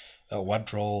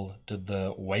 what role did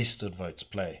the wasted votes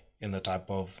play in the type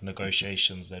of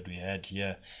negotiations that we had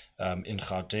here in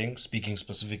Gauteng, speaking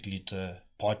specifically to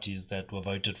parties that were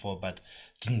voted for but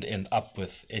didn't end up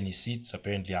with any seats,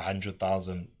 apparently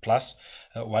 100,000 plus.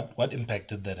 What impact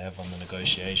did that have on the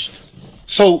negotiations?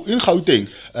 So in Gauteng,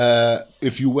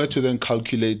 if you were to then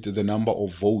calculate the number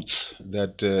of votes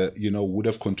that would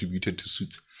have contributed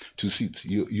to seats,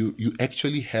 you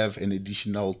actually have an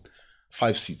additional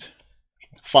 5 seats.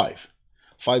 Five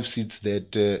seats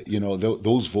that,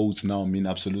 those votes now mean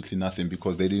absolutely nothing,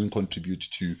 because they didn't contribute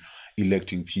to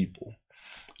electing people.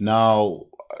 Now,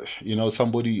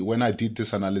 somebody, when I did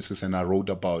this analysis and I wrote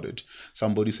about it,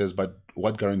 somebody says, but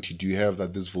what guarantee do you have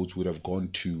that these votes would have gone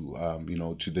to,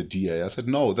 to the DA? I said,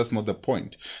 no, that's not the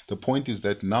point. The point is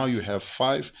that now you have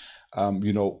 5,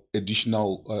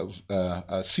 additional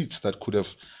seats that could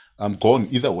have gone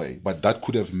either way, but that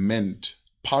could have meant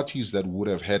parties that would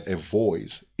have had a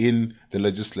voice in the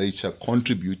legislature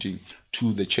contributing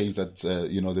to the change that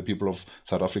the people of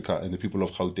South Africa and the people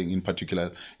of Gauteng in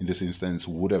particular in this instance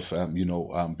would have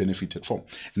benefited from.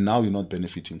 And now you're not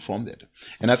benefiting from that.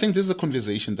 And I think this is a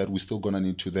conversation that we're still going to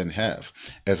need to then have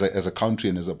as a country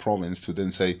and as a province, to then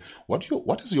say, what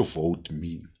does your vote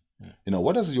mean?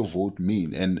 What does your vote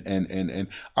mean? And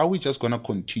are we just going to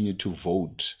continue to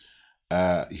vote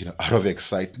out of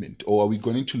excitement, or are we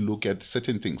going to look at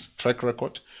certain things, track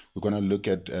record? We're going to look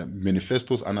at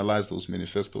manifestos, analyze those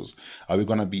manifestos. Are we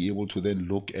going to be able to then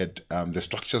look at the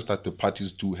structures that the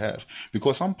parties do have?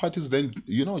 Because some parties then,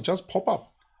 just pop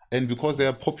up And because they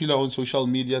are popular on social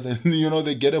media, then, you know,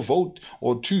 they get a vote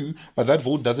or two, but that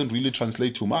vote doesn't really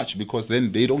translate to much, because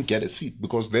then they don't get a seat,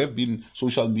 because there have been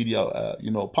social media,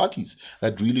 you know, parties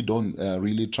that really don't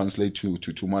really translate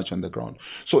to much on the ground.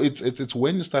 So it's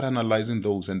when you start analyzing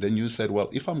those, and then you said, well,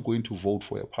 if I'm going to vote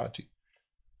for a party,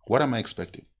 what am I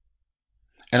expecting?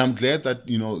 And I'm glad that,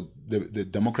 you know, the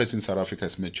democracy in South Africa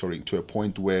is maturing to a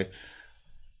point where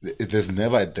there's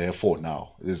never a therefore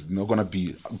now. There's not going to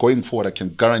be, going forward, I can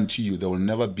guarantee you there will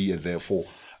never be a therefore.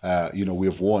 You know,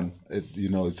 we've won. You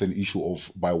know, it's an issue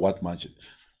of by what margin.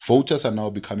 Voters are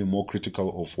now becoming more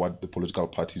critical of what the political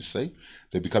parties say.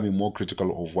 They're becoming more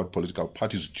critical of what political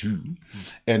parties do.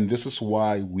 And this is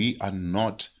why we are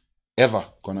not ever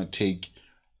going to take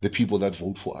the people that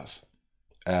vote for us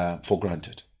for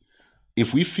granted.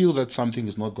 If we feel that something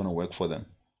is not going to work for them,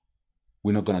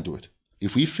 we're not going to do it.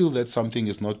 If we feel that something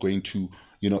is not going to,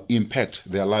 you know, impact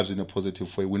their lives in a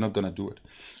positive way, we're not going to do it.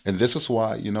 And this is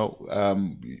why, you know,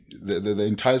 the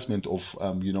enticement of,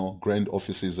 you know, grand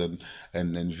offices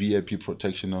and VIP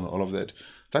protection and all of that,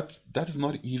 that is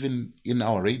not even in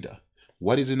our radar.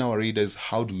 What is in our radar is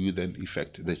how do you then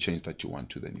effect the change that you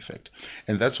want to then effect.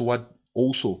 And that's what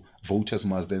also voters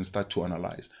must then start to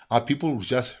analyze. Are people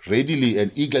just readily and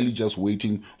eagerly just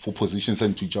waiting for positions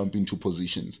and to jump into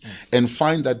positions and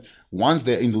find that once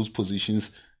they're in those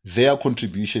positions, their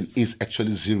contribution is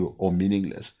actually zero or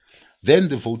meaningless? Then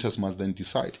the voters must then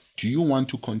decide, do you want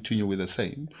to continue with the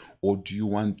same, or do you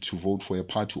want to vote for a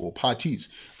party or parties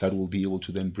that will be able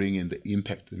to then bring in the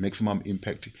impact, the maximum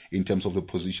impact in terms of the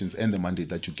positions and the mandate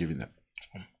that you're giving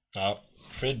them?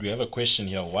 Fred, we have a question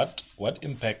here. What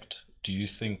impact do you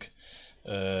think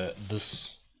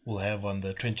this will have on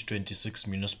the 2026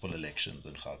 municipal elections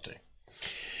in Gauteng?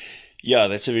 Yeah,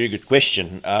 that's a very good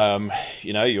question.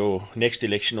 You know, your next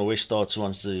election always starts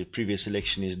once the previous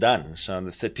election is done. So on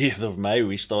the 30th of May,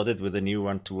 we started with a new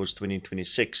one towards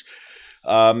 2026.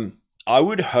 I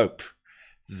would hope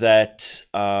that,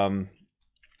 let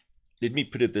me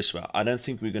put it this way, I don't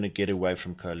think we're going to get away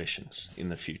from coalitions in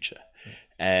the future.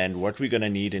 And what we're going to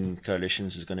need in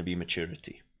coalitions is going to be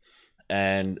maturity.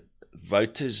 And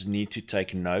voters need to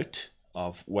take note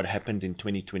of what happened in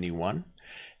 2021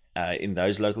 in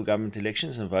those local government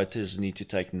elections, and voters need to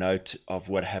take note of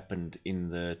what happened in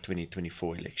the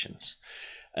 2024 elections.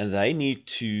 And they need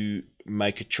to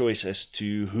make a choice as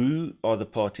to who are the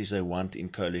parties they want in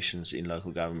coalitions in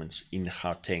local governments in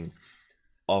Gauteng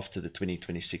after the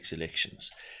 2026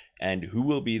 elections, and who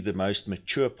will be the most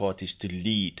mature parties to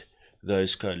lead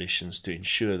those coalitions to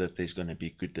ensure that there's going to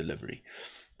be good delivery.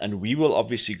 And we will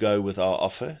obviously go with our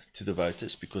offer to the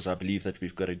voters, because I believe that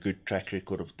we've got a good track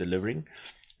record of delivering.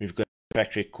 We've got a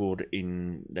track record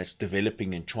that's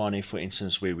developing in Tshwane, for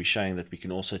instance, where we're showing that we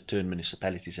can also turn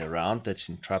municipalities around that's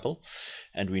in trouble.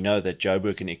 And we know that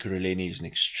Joburg and Ekurhuleni is in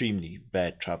extremely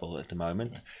bad trouble at the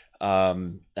moment,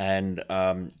 and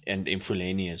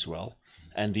Mfuleni as well.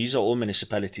 And these are all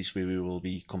municipalities where we will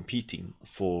be competing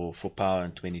for power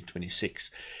in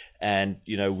 2026. And,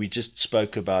 you know, we just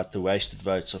spoke about the wasted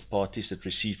votes of parties that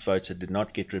received votes that did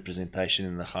not get representation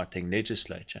in the Gauteng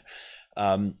legislature.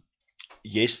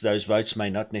 Yes, those votes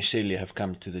may not necessarily have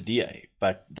come to the DA,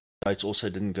 but the votes also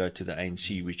didn't go to the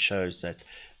ANC, which shows that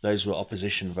those were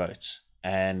opposition votes.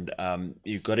 And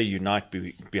you've got to unite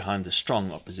behind a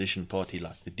strong opposition party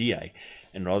like the DA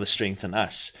and rather strengthen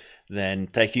us than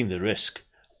taking the risk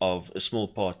of a small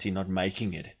party not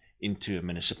making it into a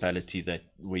municipality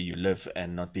where you live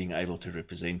and not being able to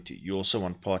represent you. You also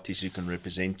want parties who can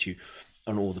represent you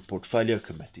on all the portfolio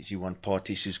committees. You want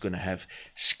parties who's going to have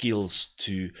skills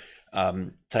to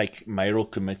take mayoral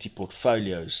committee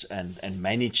portfolios and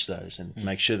manage those and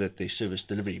make sure that their service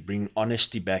delivery, bring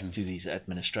honesty back to these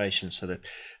administrations so that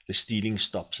the stealing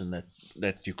stops and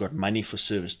that you've got money for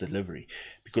service delivery,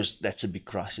 because that's a big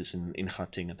crisis in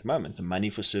Gauteng at the moment. The money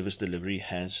for service delivery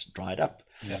has dried up.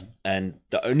 And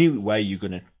the only way you're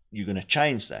gonna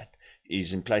change that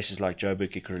is in places like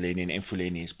Joburg, Ekurhuleni and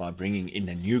Mfuleni is by bringing in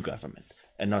a new government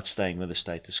and not staying with the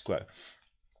status quo.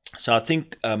 So I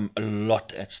think a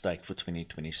lot at stake for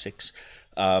 2026,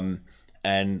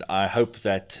 and I hope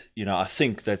that, you know, I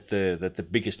think that the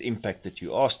biggest impact that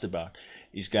you asked about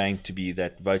is going to be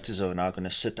that voters are now going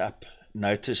to sit up,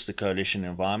 notice the coalition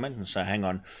environment, and say, hang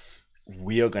on,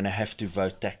 we are going to have to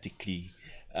vote tactically,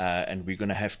 and we're going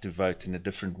to have to vote in a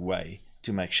different way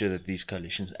to make sure that these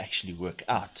coalitions actually work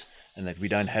out, and that we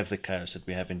don't have the chaos that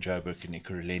we have in Joburg and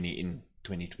Ekurhuleni in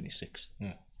 2026.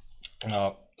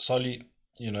 Now, Solly,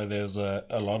 you know, there's a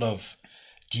lot of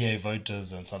DA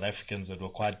voters and South Africans that were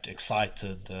quite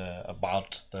excited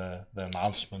about the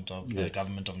announcement of the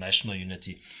Government of National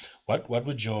Unity. What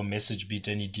would your message be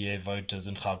to any DA voters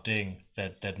in Gauteng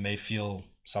that may feel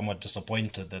somewhat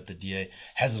disappointed that the DA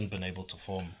hasn't been able to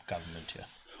form government here?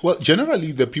 Well,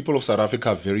 generally, the people of South Africa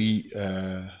are very,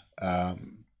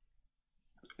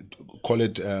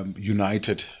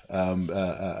 united.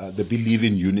 They believe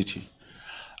in unity.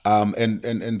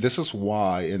 And this is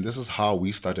why, and this is how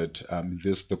we started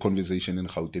the conversation in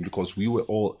Gauteng, because we were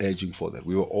all urging for that.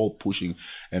 We were all pushing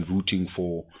and rooting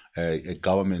for a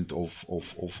government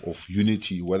of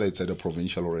unity, whether it's at a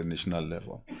provincial or a national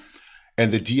level.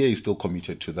 And the DA is still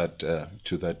committed to that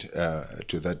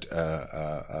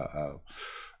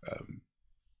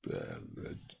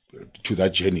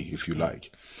journey, if you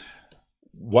like.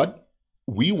 What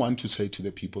we want to say to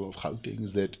the people of Gauteng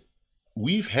is that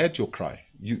we've heard your cry.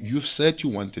 You've said you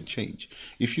wanted change.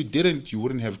 If you didn't, you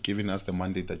wouldn't have given us the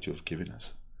mandate that you have given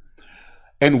us.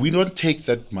 And we don't take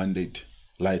that mandate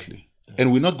lightly.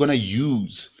 And we're not going to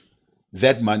use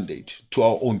that mandate to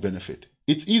our own benefit.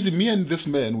 It's easy. Me and this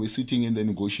man were sitting in the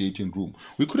negotiating room.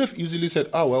 We could have easily said,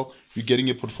 well, you're getting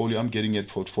a portfolio, I'm getting a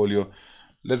portfolio.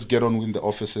 Let's get on with the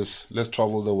offices. Let's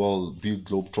travel the world, be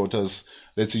globetrotters.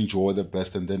 Let's enjoy the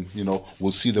best. And then,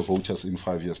 we'll see the voters in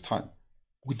 5 years' time.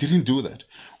 We didn't do that.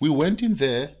 We went in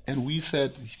there and we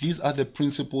said, these are the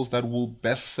principles that will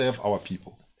best serve our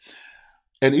people.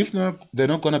 And if they're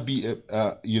not going to be,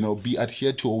 be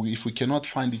adhered to, or if we cannot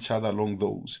find each other along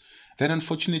those, then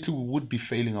unfortunately we would be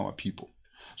failing our people.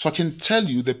 So I can tell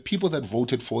you the people that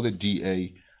voted for the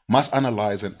DA must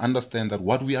analyze and understand that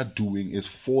what we are doing is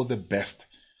for the best,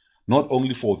 not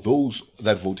only for those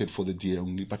that voted for the DA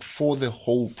only, but for the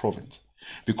whole province.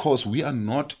 Because we are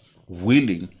not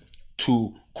willing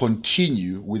to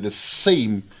continue with the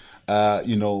same,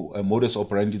 modus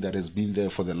operandi that has been there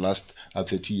for the last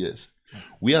 30 years.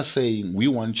 We are saying we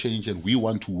want change and we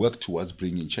want to work towards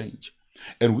bringing change.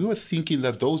 And we were thinking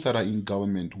that those that are in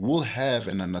government will have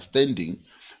an understanding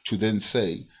to then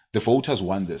say, the voters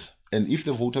want this. And if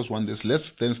the voters want this, let's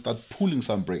then start pulling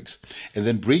some brakes and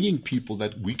then bringing people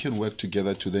that we can work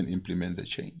together to then implement the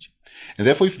change. And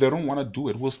therefore, if they don't want to do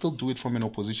it, we'll still do it from an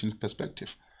opposition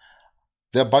perspective.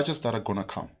 There are budgets that are going to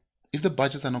come. If the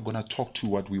budgets are not going to talk to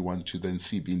what we want to then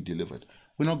see being delivered,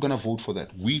 we're not going to vote for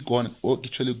that. We're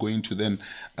actually going to then,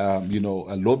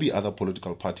 lobby other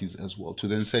political parties as well to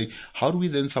then say, how do we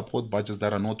then support budgets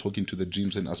that are not talking to the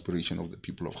dreams and aspirations of the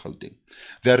people of Gauteng?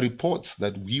 There are reports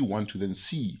that we want to then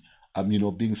see,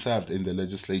 being served in the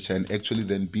legislature and actually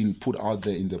then being put out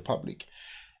there in the public.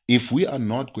 If we are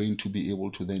not going to be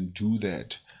able to then do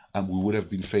that, we would have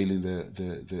been failing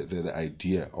the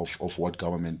idea of what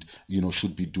government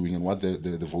should be doing and what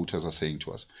the voters are saying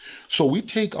to us. So we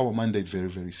take our mandate very,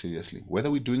 very seriously,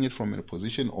 whether we're doing it from a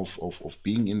position of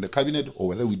being in the cabinet or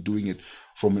whether we're doing it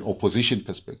from an opposition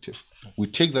perspective. We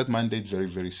take that mandate very,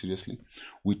 very seriously.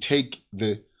 We take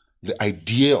the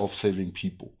idea of serving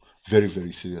people very,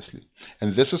 very seriously.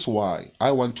 And this is why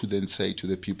I want to then say to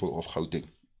the people of Gauteng,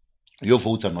 your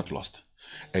votes are not lost,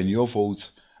 and your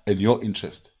votes and your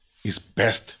interest is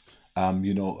best,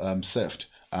 served,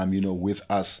 with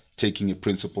us taking a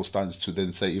principle stance to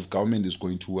then say, if government is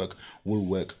going to work, we'll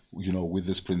work, with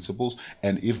these principles.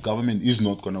 And if government is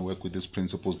not going to work with these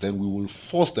principles, then we will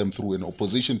force them through an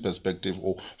opposition perspective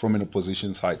or from an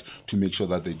opposition side to make sure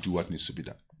that they do what needs to be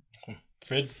done.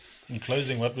 Fred, in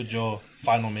closing, what would your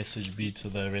final message be to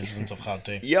the residents of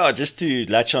Gauteng? Yeah, just to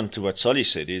latch on to what Solly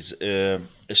said, is a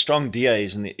strong DA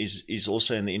is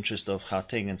also in the interest of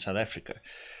Gauteng and South Africa.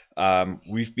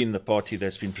 We've been the party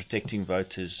that's been protecting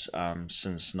voters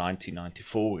since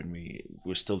 1994, when we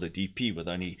were still the DP with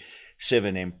only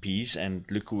 7 MPs, and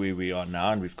look where we are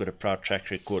now, and we've got a proud track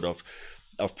record of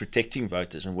protecting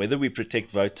voters. And whether we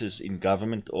protect voters in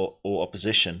government or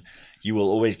opposition, you will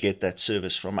always get that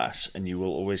service from us, and you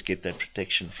will always get that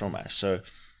protection from us. So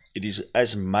it is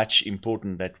as much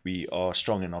important that we are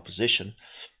strong in opposition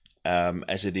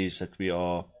as it is that we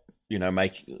are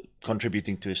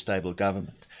contributing to a stable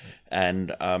government.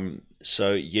 And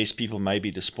so yes, people may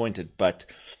be disappointed, but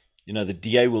the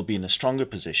DA will be in a stronger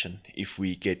position if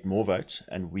we get more votes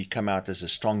and we come out as a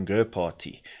stronger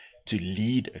party to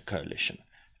lead a coalition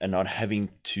and not having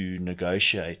to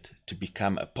negotiate to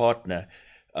become a partner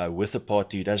with a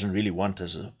party who doesn't really want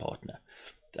us as a partner.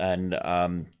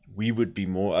 And we would be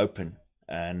more open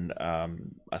and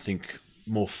I think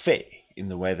more fair in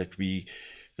the way that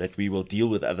we will deal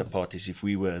with other parties if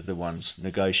we were the ones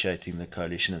negotiating the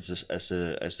coalition as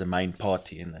the main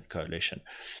party in that coalition.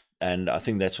 And I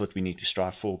think that's what we need to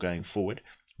strive for going forward.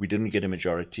 We didn't get a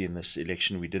majority in this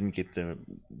election.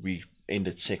 We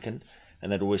ended second.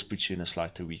 and that always puts you in a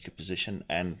slightly weaker position.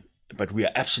 But we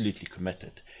are absolutely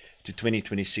committed to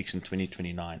 2026 and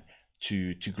 2029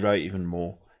 to grow even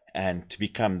more and to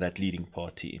become that leading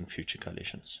party in future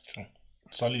coalitions. Sure.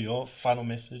 Solly, your final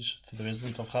message to the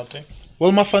residents of Gauteng?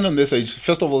 Well, my final message,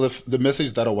 first of all, the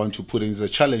message that I want to put in is a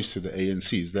challenge to the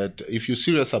ANC, is that if you're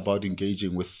serious about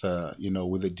engaging with,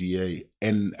 with the DA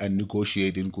and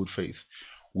negotiate in good faith,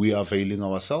 we are availing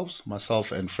ourselves,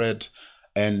 myself and Fred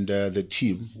and the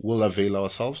team will avail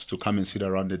ourselves to come and sit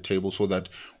around the table so that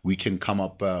we can come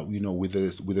up, with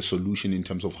a solution in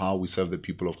terms of how we serve the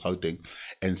people of Gauteng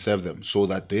and serve them so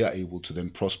that they are able to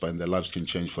then prosper and their lives can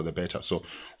change for the better. So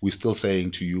we're still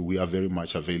saying to you, we are very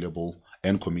much available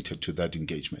and committed to that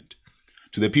engagement.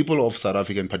 To the people of South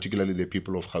Africa, and particularly the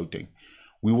people of Gauteng,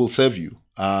 we will serve you,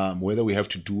 whether we have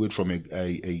to do it from a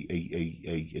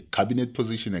cabinet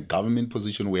position, a government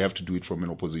position, we have to do it from an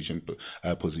opposition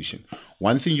position.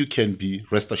 One thing you can be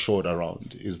rest assured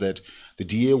around is that the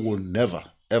DA will never,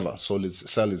 ever sell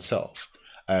itself,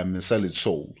 sell its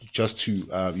soul just to,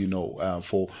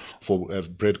 for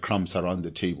breadcrumbs around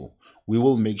the table. We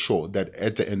will make sure that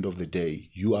at the end of the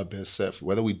day, you are best served,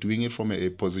 whether we're doing it from a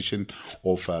position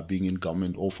of being in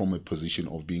government or from a position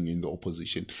of being in the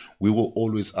opposition. We will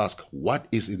always ask, what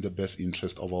is in the best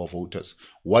interest of our voters?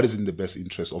 What is in the best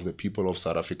interest of the people of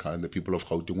South Africa and the people of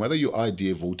Gauteng, whether you are a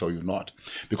DA voter or you're not?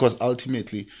 Because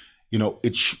ultimately,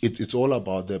 it's all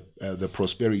about the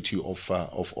prosperity of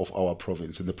our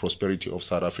province and the prosperity of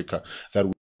South Africa, that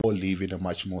we all live in a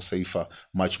much more safer,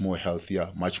 much more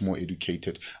healthier, much more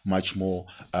educated, much more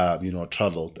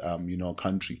traveled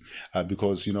country,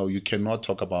 because you cannot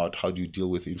talk about how do you deal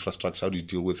with infrastructure, how do you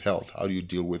deal with health, how do you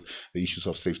deal with the issues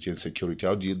of safety and security,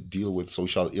 how do you deal with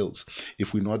social ills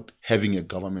if we're not having a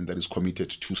government that is committed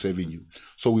to serving you.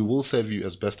 So we will serve you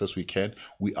as best as we can.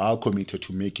 We are committed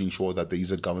to making sure that there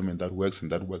is a government that works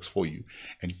and that works for you,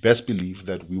 and best believe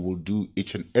that we will do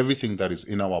each and everything that is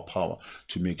in our power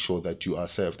to make sure that you are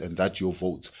served and that your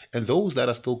votes, and those that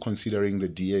are still considering the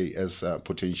DA as a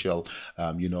potential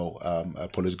a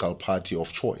political party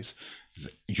of choice,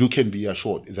 you can be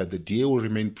assured that the DA will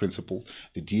remain principled.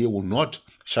 The DA will not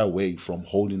shy away from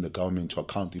holding the government to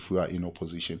account if we are in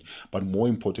opposition. But more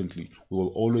importantly, we will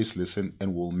always listen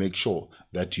and we'll make sure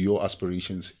that your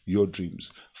aspirations, your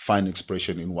dreams find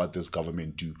expression in what this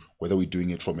government do, whether we're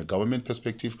doing it from a government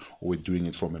perspective or we're doing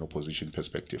it from an opposition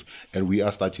perspective. And we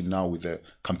are starting now with the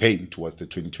campaign towards the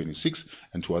 2026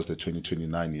 and towards the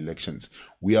 2029 elections.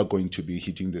 We are going to be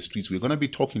hitting the streets. We're going to be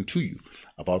talking to you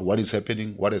about what is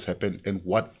happening, what has happened, and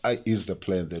what is the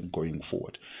plan then going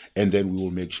forward. And then we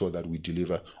will make sure that we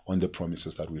deliver on the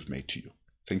promises that we've made to you.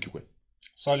 Thank you, Gwen.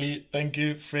 Solly, thank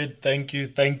you. Fred, thank you.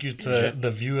 Thank you to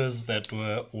the viewers that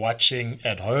were watching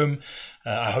at home.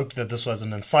 I hope that this was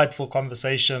an insightful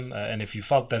conversation. And if you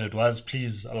felt that it was,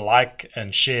 please like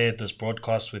and share this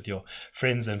broadcast with your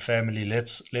friends and family.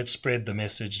 Let's spread the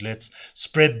message. Let's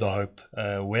spread the hope.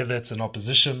 Whether it's in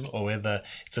opposition or whether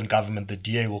it's in government, the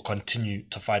DA will continue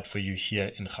to fight for you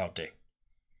here in Gauteng.